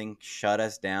 23-0, shut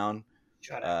us down.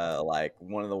 Like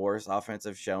one of the worst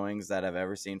offensive showings that I've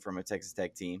ever seen from a Texas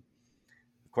Tech team.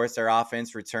 Of course, their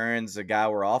offense returns a guy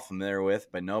we're all familiar with,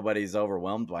 but nobody's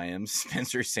overwhelmed by him,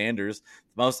 Spencer Sanders,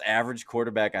 the most average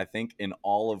quarterback, I think, in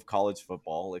all of college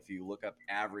football. If you look up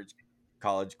average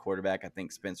college quarterback, I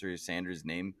think Spencer Sanders'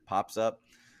 name pops up.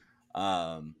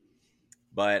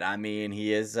 But, I mean,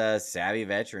 he is a savvy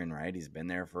veteran, right? He's been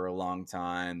there for a long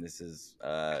time. This is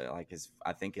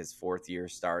his fourth year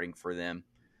starting for them.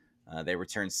 They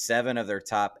returned 7 of their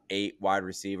top 8 wide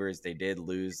receivers. They did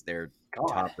lose their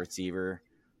top receiver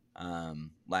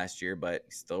last year, but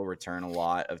still return a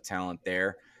lot of talent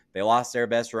there. They lost their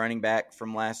best running back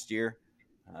from last year.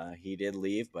 He did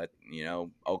leave, but, you know,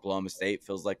 Oklahoma State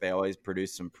feels like they always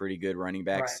produce some pretty good running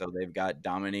backs. Right. So they've got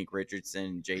Dominique Richardson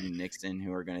and Jaden Nixon,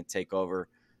 who are going to take over,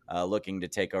 looking to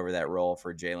take over that role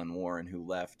for Jalen Warren, who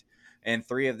left. And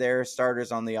 3 of their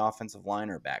starters on the offensive line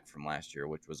are back from last year,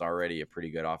 which was already a pretty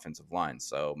good offensive line.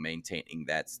 So maintaining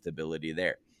that stability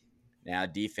there. Now,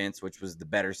 defense, which was the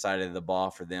better side of the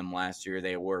ball for them last year,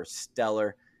 they were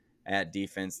stellar at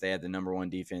defense. They had the number 1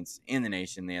 defense in the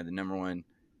nation. They had the number 1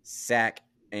 sack,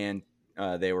 and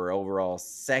they were overall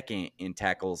second in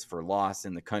tackles for loss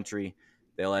in the country.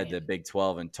 They led the Big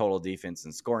 12 in total defense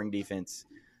and scoring defense.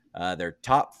 Their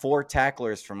top 4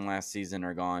 tacklers from last season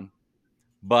are gone,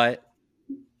 but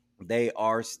they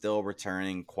are still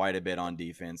returning quite a bit on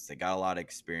defense. They got a lot of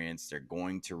experience. They're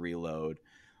going to reload.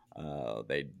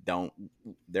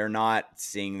 They're not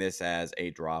seeing this as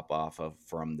a drop off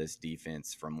from this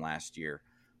defense from last year.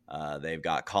 They've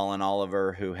got Colin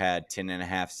Oliver, who had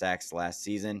 10.5 sacks last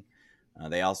season.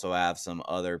 They also have some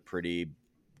other pretty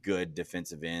good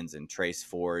defensive ends, and Trace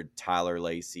Ford, Tyler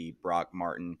Lacey, Brock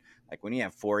Martin. Like when you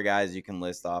have 4 guys you can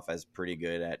list off as pretty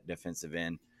good at defensive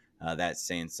end, that's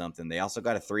saying something. They also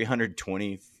got a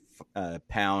 320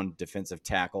 pound defensive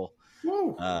tackle.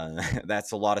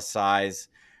 That's a lot of size.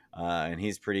 And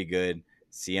he's pretty good.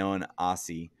 Sion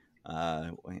Ossie.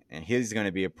 And he's going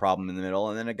to be a problem in the middle.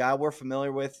 And then a guy we're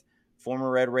familiar with,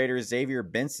 former Red Raider Xavier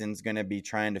Benson's going to be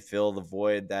trying to fill the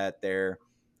void that their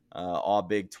all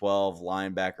Big 12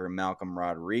 linebacker Malcolm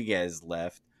Rodriguez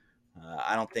left.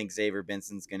 I don't think Xavier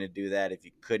Benson's going to do that if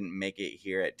you couldn't make it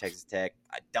here at Texas Tech.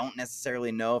 I don't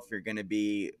necessarily know if you're going to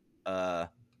be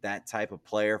that type of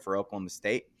player for Oklahoma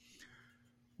State.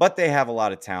 But they have a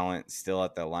lot of talent still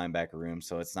at the linebacker room,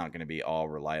 so it's not going to be all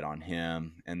relied on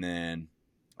him. And then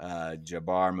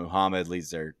Jabbar Muhammad leads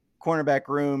their cornerback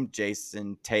room.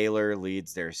 Jason Taylor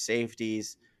leads their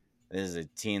safeties. This is a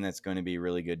team that's going to be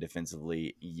really good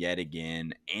defensively yet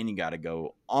again, and you got to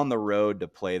go on the road to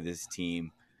play this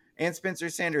team. And Spencer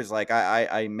Sanders, like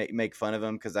I make fun of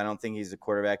him because I don't think he's a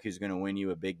quarterback who's going to win you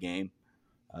a big game.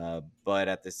 But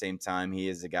at the same time, he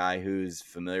is a guy who's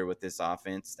familiar with this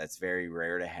offense. That's very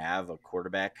rare to have a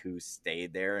quarterback who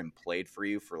stayed there and played for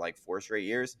you for like 4 straight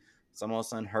years. It's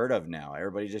almost unheard of now.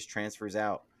 Everybody just transfers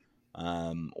out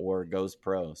or goes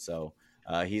pro. So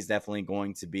he's definitely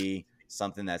going to be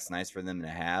something that's nice for them to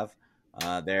have.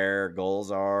 Their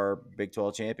goals are Big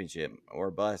 12 championship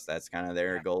or bust. That's kind of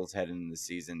their goals heading into the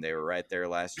season. They were right there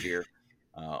last year.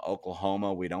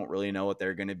 Oklahoma, we don't really know what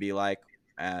they're going to be like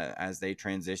as they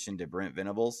transition to Brent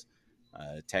Venables.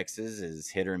 Texas is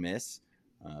hit or miss.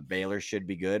 Baylor should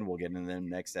be good. We'll get into them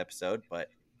next episode, but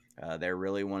they're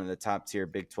really one of the top tier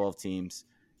Big 12 teams,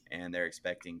 and they're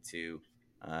expecting to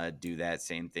do that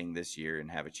same thing this year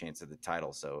and have a chance at the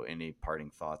title. So any parting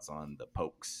thoughts on the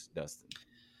Pokes, Dustin?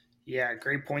 Yeah,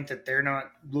 great point that they're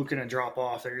not looking to drop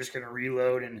off. They're just going to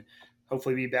reload and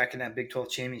hopefully be back in that Big 12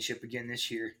 championship again this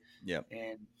year. Yep.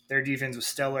 And their defense was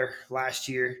stellar last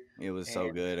year. It was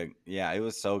so good. Yeah, it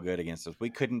was so good against us. We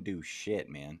couldn't do shit,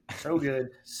 man. So good.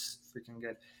 Freaking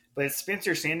good. But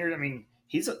Spencer Sanders, I mean,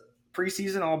 he's a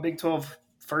preseason all Big 12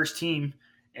 first team.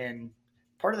 And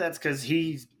part of that's because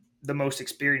he's the most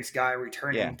experienced guy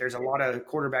returning. Yeah. There's a lot of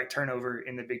quarterback turnover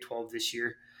in the Big 12 this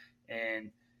year.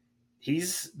 And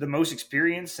he's the most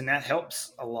experienced, and that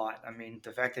helps a lot. I mean,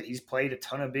 the fact that he's played a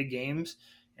ton of big games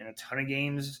and a ton of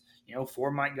games,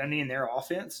 for Mike Gundy and their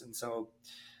offense. And so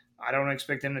I don't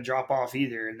expect them to drop off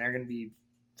either. And they're going to be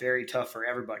very tough for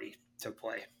everybody to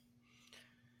play.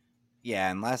 Yeah,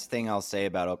 and last thing I'll say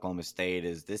about Oklahoma State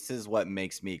is this is what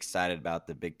makes me excited about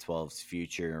the Big 12's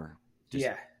future.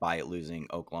 Despite losing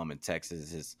Oklahoma and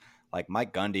Texas, is like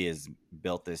Mike Gundy has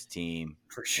built this team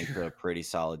into a pretty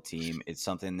solid team. It's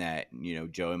something that,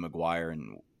 Joey McGuire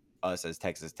and us as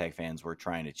Texas Tech fans were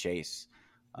trying to chase.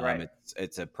 Right.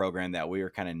 It's a program that we were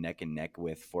kind of neck and neck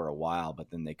with for a while, but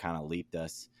then they kind of leaped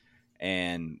us.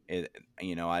 And,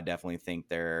 I definitely think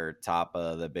they're top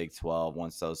of the Big 12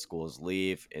 once those schools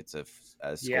leave. It's a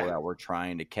school that we're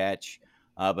trying to catch.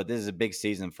 But this is a big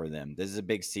season for them. This is a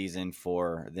big season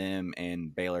for them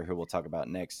and Baylor, who we'll talk about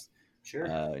next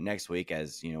week,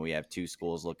 as, we have 2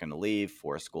 schools looking to leave,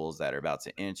 4 schools that are about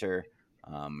to enter.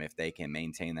 If they can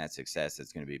maintain that success,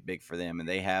 it's going to be big for them. And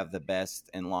they have the best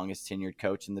and longest tenured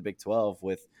coach in the Big 12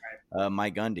 with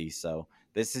Mike Gundy. So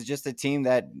this is just a team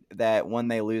that when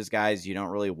they lose guys, you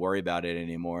don't really worry about it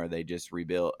anymore. They just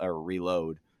rebuild or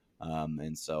reload.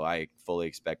 And so I fully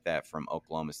expect that from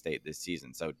Oklahoma State this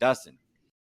season. So Dustin,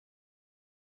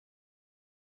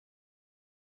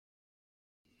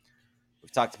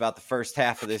 we've talked about the first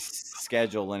half of this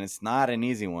schedule, and it's not an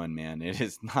easy one, man. It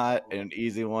is not an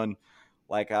easy one.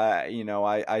 Like I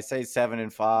say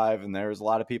 7-5, and there's a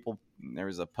lot of people. There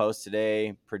was a post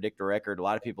today, predict a record. A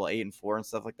lot of people 8-4 and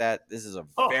stuff like that. This is a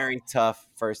very tough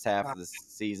first half of the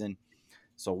season.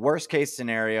 So worst case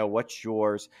scenario, what's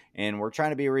yours? And we're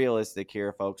trying to be realistic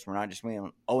here, folks. We're not just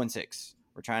being 0-6.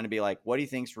 We're trying to be like, what do you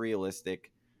think's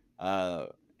realistic?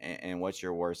 And what's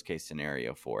your worst case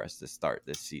scenario for us to start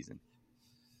this season?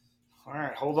 All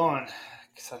right, hold on,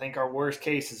 because I think our worst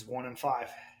case is 1-5.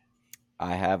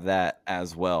 I have that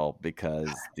as well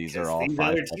because these are all 5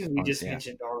 other teams we just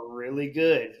mentioned are really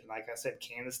good. Like I said,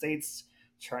 Kansas State's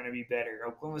trying to be better.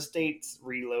 Oklahoma State's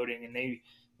reloading, and we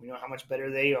know how much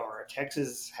better they are.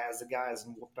 Texas has the guys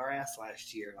and whooped our ass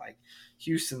last year. Like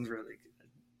Houston's really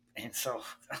good, and so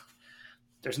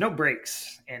there's no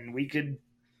breaks, and we could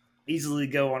easily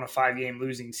go on a 5-game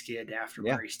losing skid after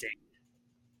Murray State.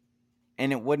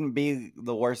 And it wouldn't be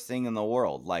the worst thing in the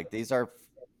world. Like these are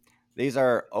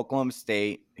Oklahoma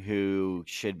State, who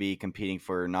should be competing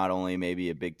for not only maybe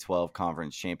a Big 12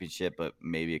 conference championship, but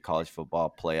maybe a college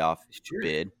football playoff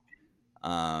bid.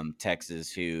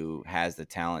 Texas, who has the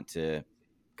talent to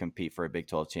compete for a Big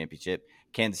 12 championship.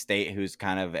 Kansas State, who's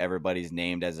kind of everybody's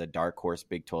named as a dark horse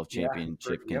Big 12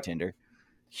 championship contender.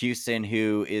 Houston,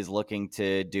 who is looking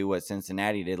to do what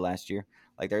Cincinnati did last year.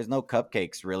 Like there's no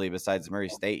cupcakes really besides Murray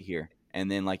State here. And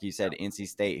then, like you said, NC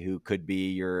State, who could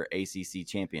be your ACC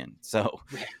champion. So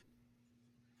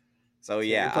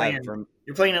you're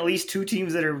playing at least 2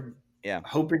 teams that are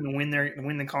hoping to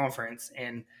win the conference,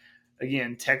 and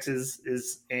again, Texas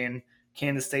is and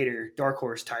Kansas State are dark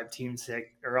horse type teams that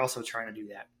are also trying to do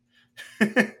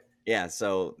that. Yeah,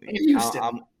 so And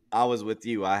Houston. I was with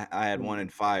you. I had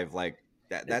 1-5. Like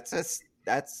that's a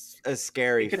It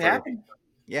scary could for. happen.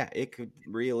 Yeah, it could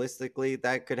realistically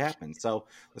that could happen. So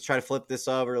let's try to flip this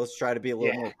over. Let's try to be a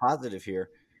little Yeah. more positive here.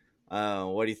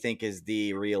 What do you think is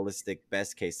the realistic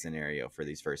best case scenario for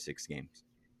these first 6 games?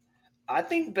 I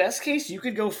think best case you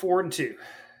could go 4-2.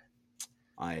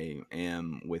 I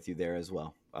am with you there as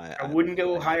well. I wouldn't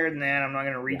go I higher than that. I'm not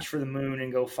going to yeah, reach for the moon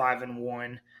and go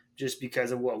 5-1 just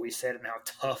because of what we said and how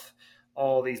tough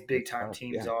all these big it's time tough.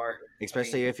 teams Yeah, are.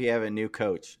 especially if you have a new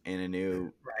coach and a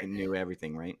Right, new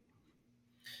everything, right?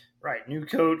 right. New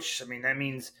coach. I mean, that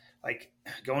means like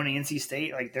going to NC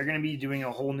State. Like they're going to be doing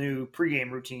a whole new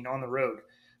pregame routine on the road,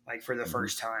 like for the Mm-hmm.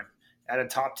 first time at a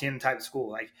top 10 type school.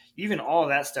 Like even all of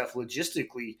that stuff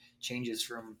logistically changes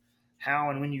from how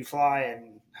and when you fly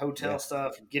and hotel Yeah,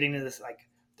 stuff. Getting to this, like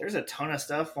there's a ton of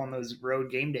stuff on those road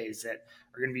game days that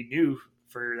are going to be new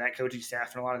for that coaching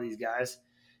staff and a lot of these guys.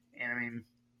 And I mean,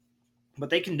 but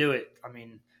they can do it. I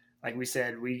mean, like we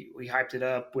said, we hyped it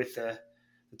up with the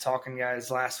talking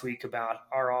guys last week about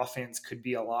our offense could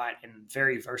be a lot and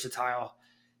very versatile.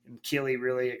 And Keely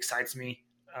really excites me.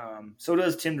 So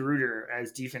does Tim DeRuyter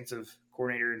as defensive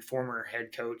coordinator and former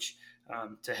head coach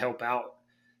to help out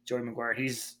Joey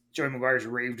McGuire. Joey McGuire's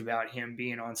raved about him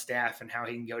being on staff and how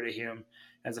he can go to him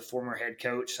as a former head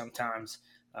coach sometimes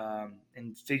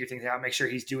and figure things out, make sure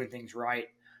he's doing things right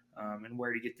and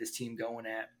where to get this team going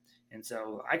at. And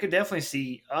so I could definitely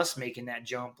see us making that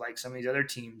jump like some of these other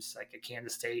teams, like a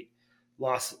Kansas State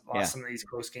lost yeah, some of these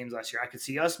close games last year. I could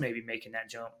see us maybe making that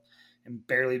jump and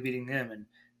barely beating them and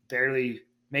barely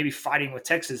maybe fighting with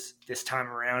Texas this time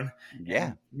around yeah.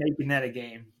 and making that a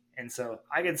game. And so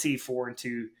I could see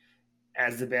 4-2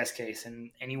 as the best case and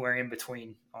anywhere in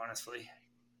between, honestly.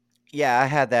 Yeah, I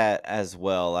had that as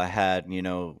well. I had,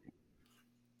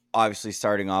 obviously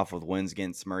starting off with wins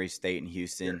against Murray State and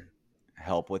Houston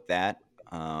help with that.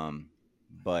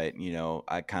 But,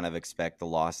 I kind of expect the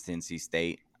loss to NC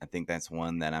State. I think that's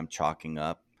one that I'm chalking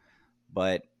up.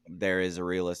 But there is a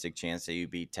realistic chance that you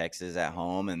beat Texas at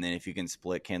home. And then if you can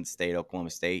split Kansas State,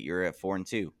 Oklahoma State, you're at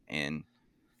 4-2. And,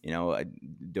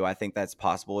 do I think that's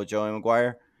possible with Joey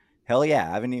McGuire? Hell yeah.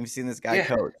 I haven't even seen this guy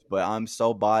coach, but I'm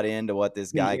so bought into what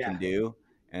this guy can do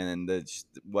and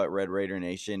what Red Raider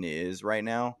Nation is right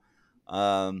now.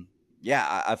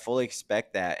 Yeah, I fully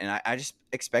expect that. And I just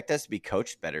expect us to be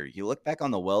coached better. You look back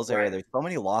on the Wells era, there's so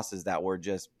many losses that were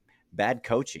just bad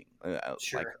coaching,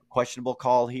 like questionable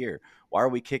call here. Why are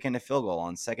we kicking a field goal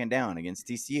on second down against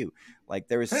TCU? Like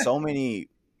there was so many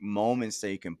moments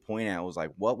that you can point at. It was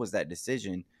like, what was that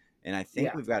decision? And I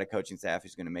think we've got a coaching staff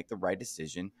who's going to make the right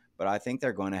decision, but I think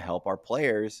they're going to help our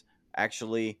players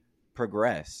actually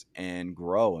progress and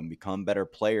grow and become better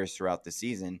players throughout the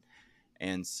season.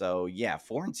 And so, yeah,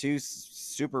 4-2 is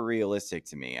super realistic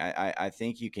to me. I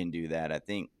think you can do that. I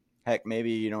think, heck, maybe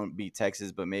you don't beat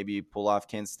Texas, but maybe you pull off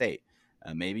Kansas State.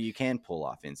 Maybe you can pull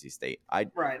off NC State.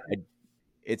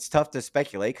 It's tough to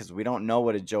speculate because we don't know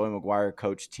what a Joey McGuire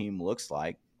coach team looks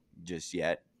like just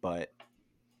yet. But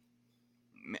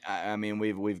I mean,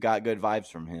 we've got good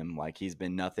vibes from him. Like he's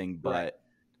been nothing but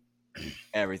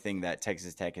everything that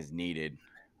Texas Tech has needed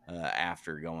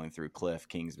after going through Cliff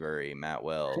Kingsbury, Matt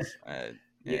Wells.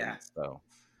 So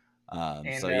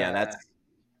that's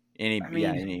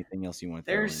anything else you want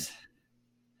to throw in?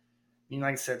 I mean,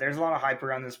 like I said, there's a lot of hype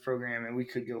around this program, and we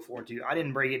could go 4-2. I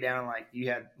didn't break it down like you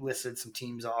had listed some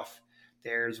teams off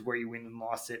there's where you win and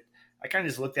lost it. I kind of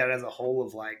just looked at it as a whole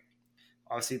of like,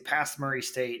 obviously past Murray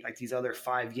State, like these other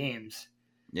 5 games.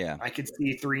 Yeah, I could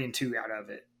see 3-2 out of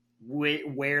it.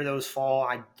 Where those fall,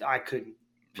 I couldn't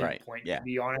pinpoint, to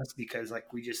be honest, because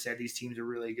like we just said, these teams are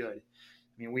really good.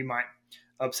 I mean, we might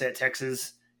upset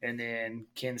Texas, and then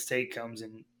Kansas State comes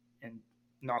and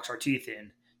knocks our teeth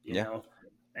in, you know?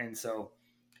 And so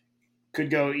could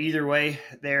go either way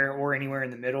there or anywhere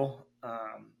in the middle.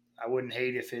 I wouldn't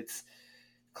hate if it's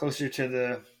closer to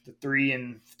the 3-3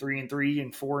 and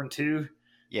 4-2,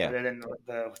 rather than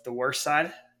the worst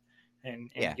side, and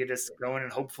get us going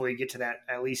and hopefully get to that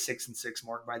at least 6-6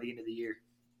 mark by the end of the year.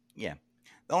 Yeah.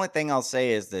 The only thing I'll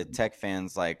say is the Tech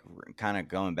fans, like kind of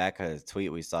going back to a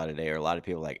tweet we saw today, or a lot of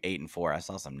people like 8-4. I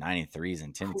saw some 9-3s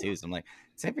and 10-2s. I'm like,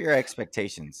 temper your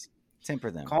expectations.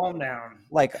 Temper them. Calm down.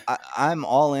 Like I'm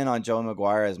all in on Joe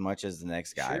McGuire as much as the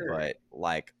next guy, but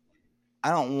like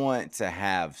I don't want to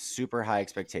have super high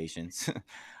expectations.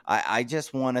 I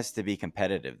just want us to be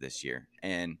competitive this year.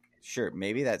 And sure,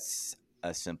 maybe that's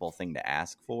a simple thing to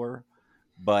ask for,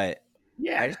 but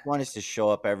I just want us to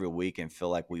show up every week and feel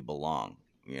like we belong.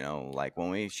 Like when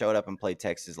we showed up and played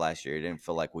Texas last year, it didn't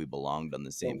feel like we belonged on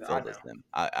the same God, field as no. them.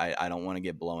 I don't want to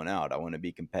get blown out. I want to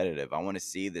be competitive. I want to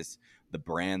see the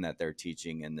brand that they're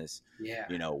teaching, and this, Yeah.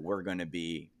 we're going to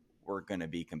be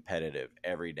competitive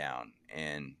every down.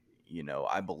 And,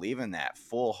 I believe in that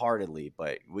full heartedly,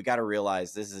 but we got to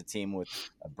realize this is a team with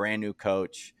a brand new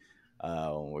coach.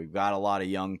 We've got a lot of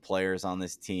young players on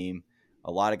this team,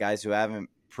 a lot of guys who haven't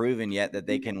proven yet that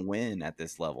they can win at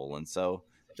this level. And so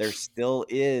there still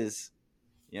is,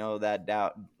 that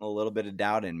doubt, a little bit of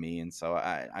doubt in me. And so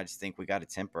I just think we got to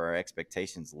temper our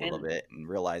expectations a little bit and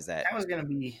realize that. That was going to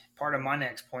be part of my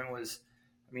next point was,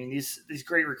 these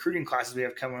great recruiting classes we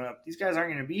have coming up, these guys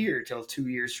aren't going to be here till 2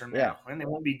 years from now, and they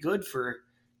won't be good for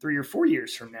 3 or 4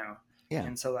 years from now. Yeah.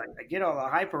 And so I get all the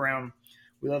hype around,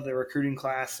 we love the recruiting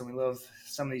class and we love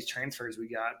some of these transfers we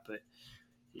got, but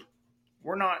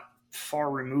we're not far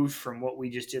removed from what we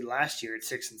just did last year at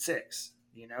 6-6.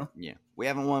 Yeah, we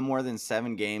haven't won more than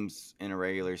 7 games in a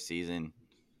regular season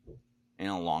in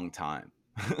a long time.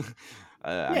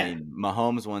 I mean,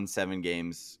 Mahomes won 7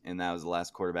 games, and that was the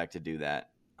last quarterback to do that.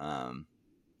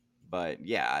 But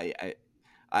yeah,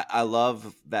 I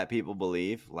love that people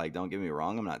believe. Like, don't get me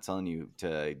wrong, I'm not telling you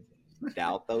to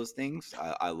doubt those things.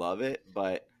 I love it,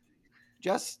 but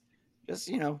just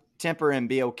temper and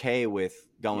be okay with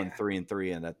going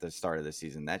 3-3 and at the start of the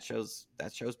season. That shows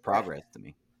progress to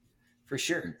me. For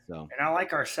sure. So, and I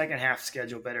like our second half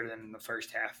schedule better than the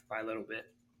first half by a little bit.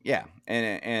 Yeah,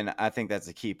 and I think that's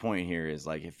a key point here is,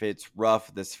 like, if it's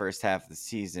rough this first half of the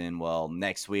season, well,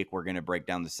 next week we're going to break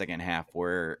down the second half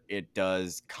where it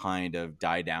does kind of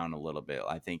die down a little bit.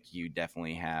 I think you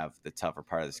definitely have the tougher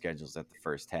part of the schedules at the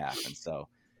first half. And so,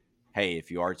 hey, if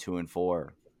you are 2-4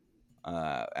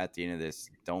 at the end of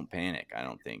this, don't panic. I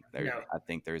don't think I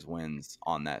think there's wins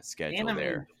on that schedule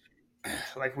there.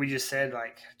 Like we just said,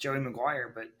 like Joey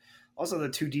McGuire, but also the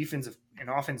 2 defensive and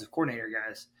offensive coordinator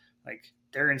guys, like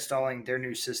they're installing their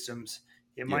new systems.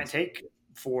 It might take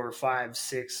 4, 5,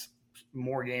 6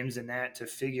 more games than that to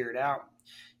figure it out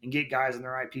and get guys in the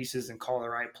right pieces and call the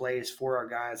right plays for our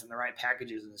guys and the right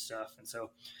packages and stuff. And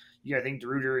so, I think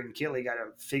DeRuyter and Kittley got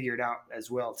to figure it out as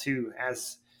well too,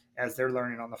 as they're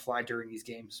learning on the fly during these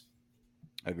games.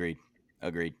 Agreed.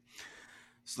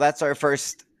 So that's our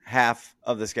first half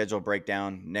of the schedule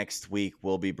breakdown. Next week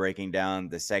we'll be breaking down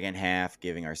the second half,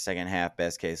 giving our second half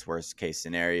best case, worst case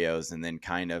scenarios, and then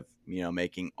kind of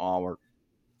making all our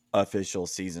official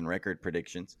season record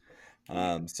predictions.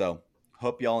 So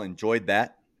hope y'all enjoyed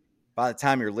that. By the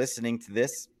time you're listening to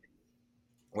this,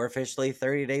 we're officially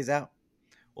 30 days out.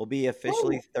 We'll be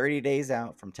officially 30 days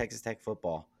out from Texas Tech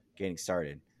football getting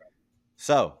started.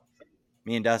 So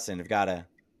me and Dustin have got a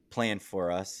plan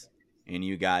for us and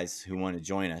you guys who want to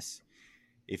join us.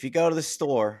 If you go to the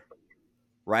store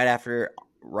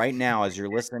right now, as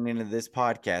you're listening to this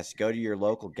podcast, go to your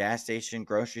local gas station,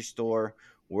 grocery store,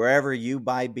 wherever you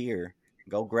buy beer,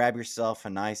 go grab yourself a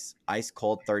nice ice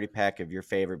cold 30-pack of your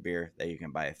favorite beer that you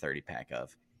can buy a 30-pack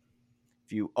of.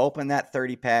 If you open that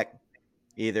 30-pack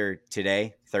either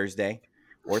today, Thursday,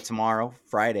 or tomorrow,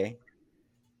 Friday,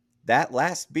 that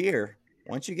last beer,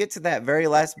 once you get to that very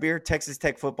last beer, Texas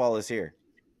Tech football is here.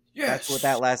 Yes. That's what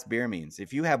that last beer means.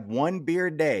 If you have one beer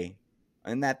a day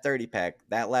in that 30-pack,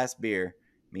 that last beer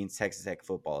means Texas Tech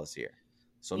football is here.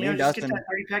 So me and Dustin, get that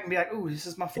 30-pack and be like, ooh, this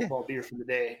is my football beer for the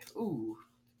day. Ooh,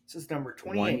 this is number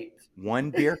 28.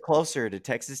 One beer closer to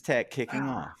Texas Tech kicking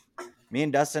off. Me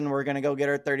and Dustin, we're going to go get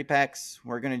our 30-packs.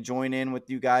 We're going to join in with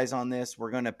you guys on this.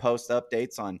 We're going to post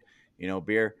updates on,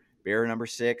 beer number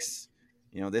 6.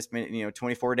 This minute,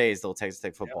 24 days till Texas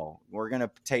Tech football. Yep. We're going to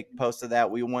take post of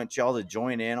that. We want y'all to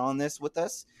join in on this with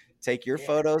us. Take your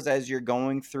photos as you're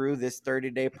going through this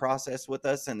 30-day process with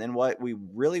us. And then what we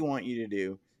really want you to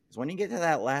do is when you get to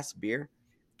that last beer,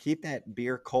 keep that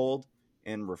beer cold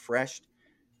and refreshed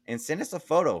and send us a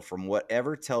photo from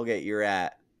whatever tailgate you're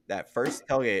at, that first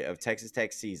tailgate of Texas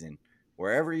Tech season,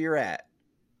 wherever you're at.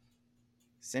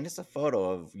 Send us a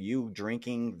photo of you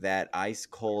drinking that ice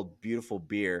cold, beautiful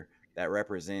beer that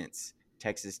represents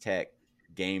Texas Tech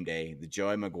game day, the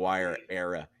Joey McGuire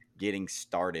era getting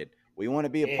started. We want to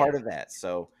be a part of that.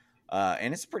 So,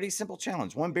 and it's a pretty simple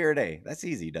challenge. 1 beer a day. That's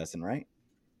easy, Dustin, right?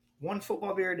 1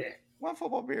 football beer a day. 1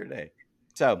 football beer a day.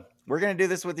 So we're going to do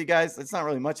this with you guys. It's not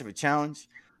really much of a challenge.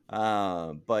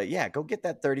 But yeah, go get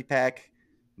that 30-pack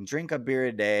and drink a beer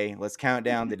a day. Let's count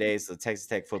down the days of the Texas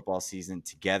Tech football season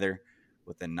together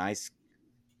with a nice,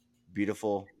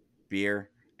 beautiful beer.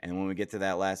 And when we get to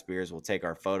that last beers, we'll take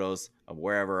our photos of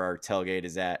wherever our tailgate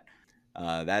is at.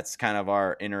 That's kind of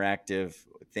our interactive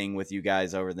thing with you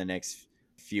guys over the next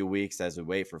few weeks as we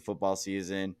wait for football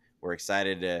season. We're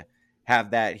excited to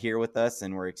have that here with us,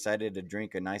 and we're excited to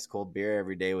drink a nice cold beer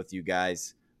every day with you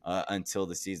guys until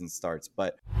the season starts.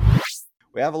 But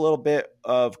we have a little bit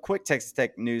of quick Texas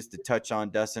Tech news to touch on,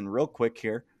 Dustin, real quick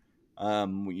here.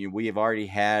 We have already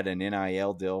had an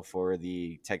NIL deal for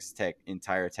the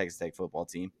entire Texas Tech football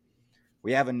team.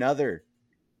 We have another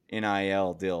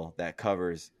NIL deal that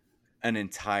covers an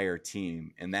entire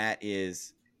team, and that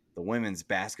is the women's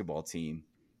basketball team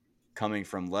coming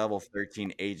from Level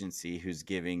 13 Agency, who's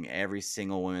giving every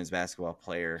single women's basketball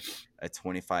player a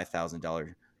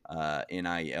 $25,000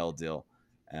 NIL deal.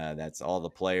 That's all the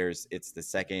players. It's the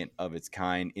second of its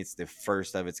kind. It's the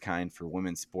first of its kind for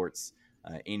women's sports.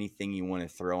 Anything you want to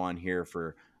throw on here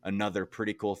for another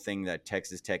pretty cool thing that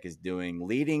Texas Tech is doing,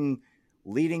 leading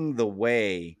the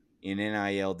way in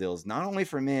NIL deals, not only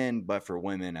for men, but for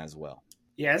women as well.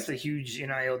 Yeah, it's a huge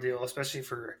NIL deal, especially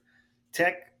for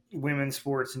Tech women's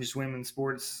sports and just women's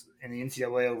sports and the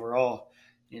NCAA overall.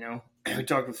 We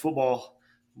talked with football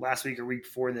last week or week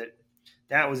before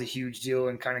that was a huge deal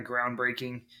and kind of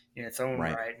groundbreaking in its own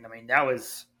right. And I mean, that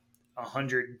was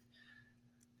 100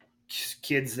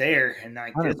 kids there, and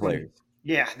like 100 players.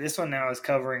 This one now is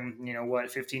covering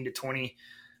 15 to 20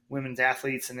 women's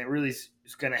athletes, and it really is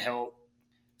going to help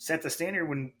set the standard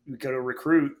when we go to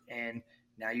recruit. And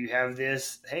now you have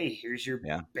this, hey, here's your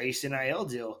base NIL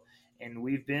deal, and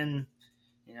we've been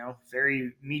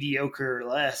very mediocre or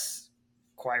less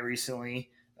quite recently,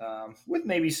 with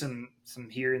maybe some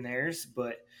here and there's,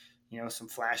 but some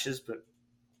flashes. But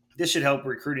this should help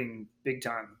recruiting big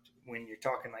time when you're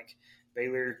talking like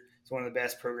Baylor. It's one of the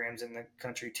best programs in the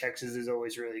country. Texas is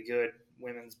always really good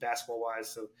women's basketball wise.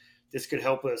 So this could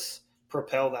help us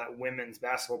propel that women's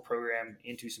basketball program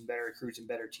into some better recruits and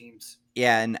better teams.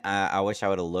 Yeah, and I wish I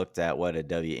would have looked at what a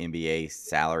WNBA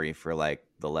salary for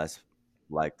the last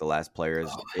players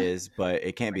is, but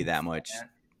it can't be that much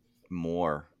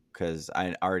more, because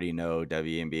I already know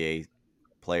WNBA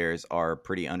players are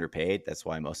pretty underpaid. That's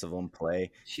why most of them play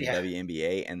the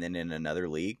WNBA and then in another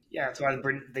league. Yeah, that's why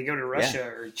they go to Russia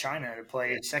or China to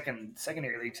play a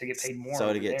secondary league to get paid more.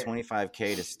 So to get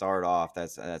 $25K to start off,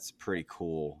 that's pretty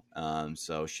cool.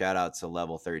 So shout out to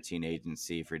Level 13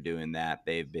 Agency for doing that.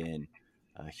 They've been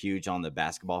huge on the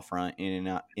basketball front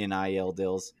in NIL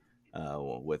deals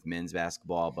with men's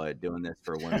basketball, but doing this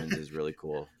for women's is really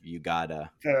cool. You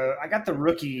gotta. I got the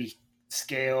rookie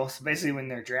scale. So basically, when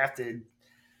they're drafted,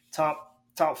 top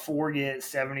 4 get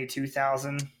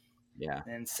 72,000. Yeah.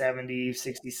 And 70,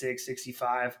 66,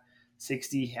 65,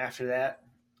 60 after that.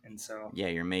 And so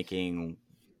you're making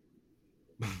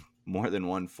more than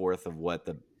 1/4 of what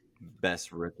the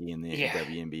best rookie in the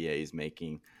WNBA is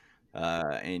making.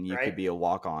 And you could be a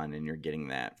walk-on and you're getting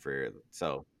that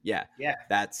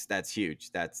that's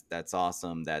huge. That's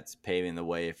awesome. That's paving the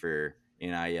way for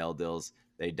NIL deals.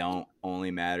 They don't only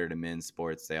matter to men's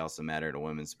sports, they also matter to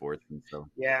women's sports. And so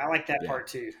I like that part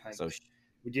too. So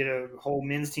we did a whole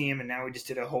men's team, and now we just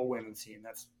did a whole women's team.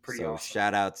 That's pretty awesome.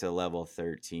 Shout out to Level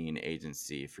 13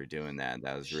 Agency for doing that.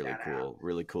 That was really cool.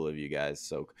 Really cool of you guys.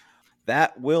 So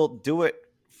that will do it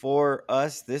for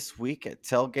us this week at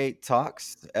Tailgate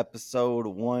Talks, episode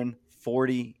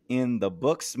 140 in the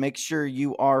books. Make sure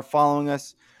you are following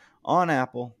us on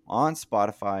Apple, on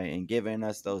Spotify, and giving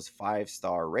us those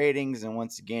 5-star ratings. And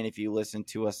once again, if you listen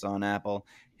to us on Apple,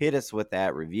 hit us with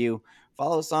that review.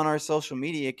 Follow us on our social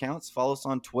media accounts. Follow us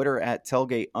on Twitter at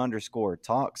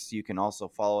tailgate_talks. You can also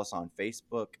follow us on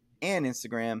Facebook and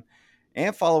Instagram,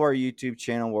 and follow our YouTube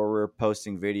channel where we're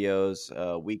posting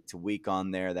videos week to week on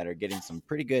there that are getting some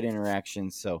pretty good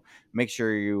interactions. So make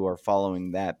sure you are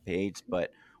following that page.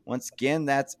 But once again,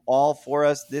 that's all for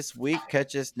us this week.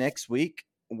 Catch us next week,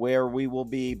 where we will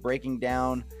be breaking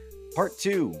down part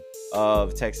 2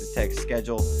 of Texas Tech's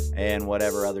schedule and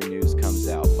whatever other news comes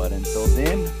out. But until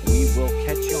then,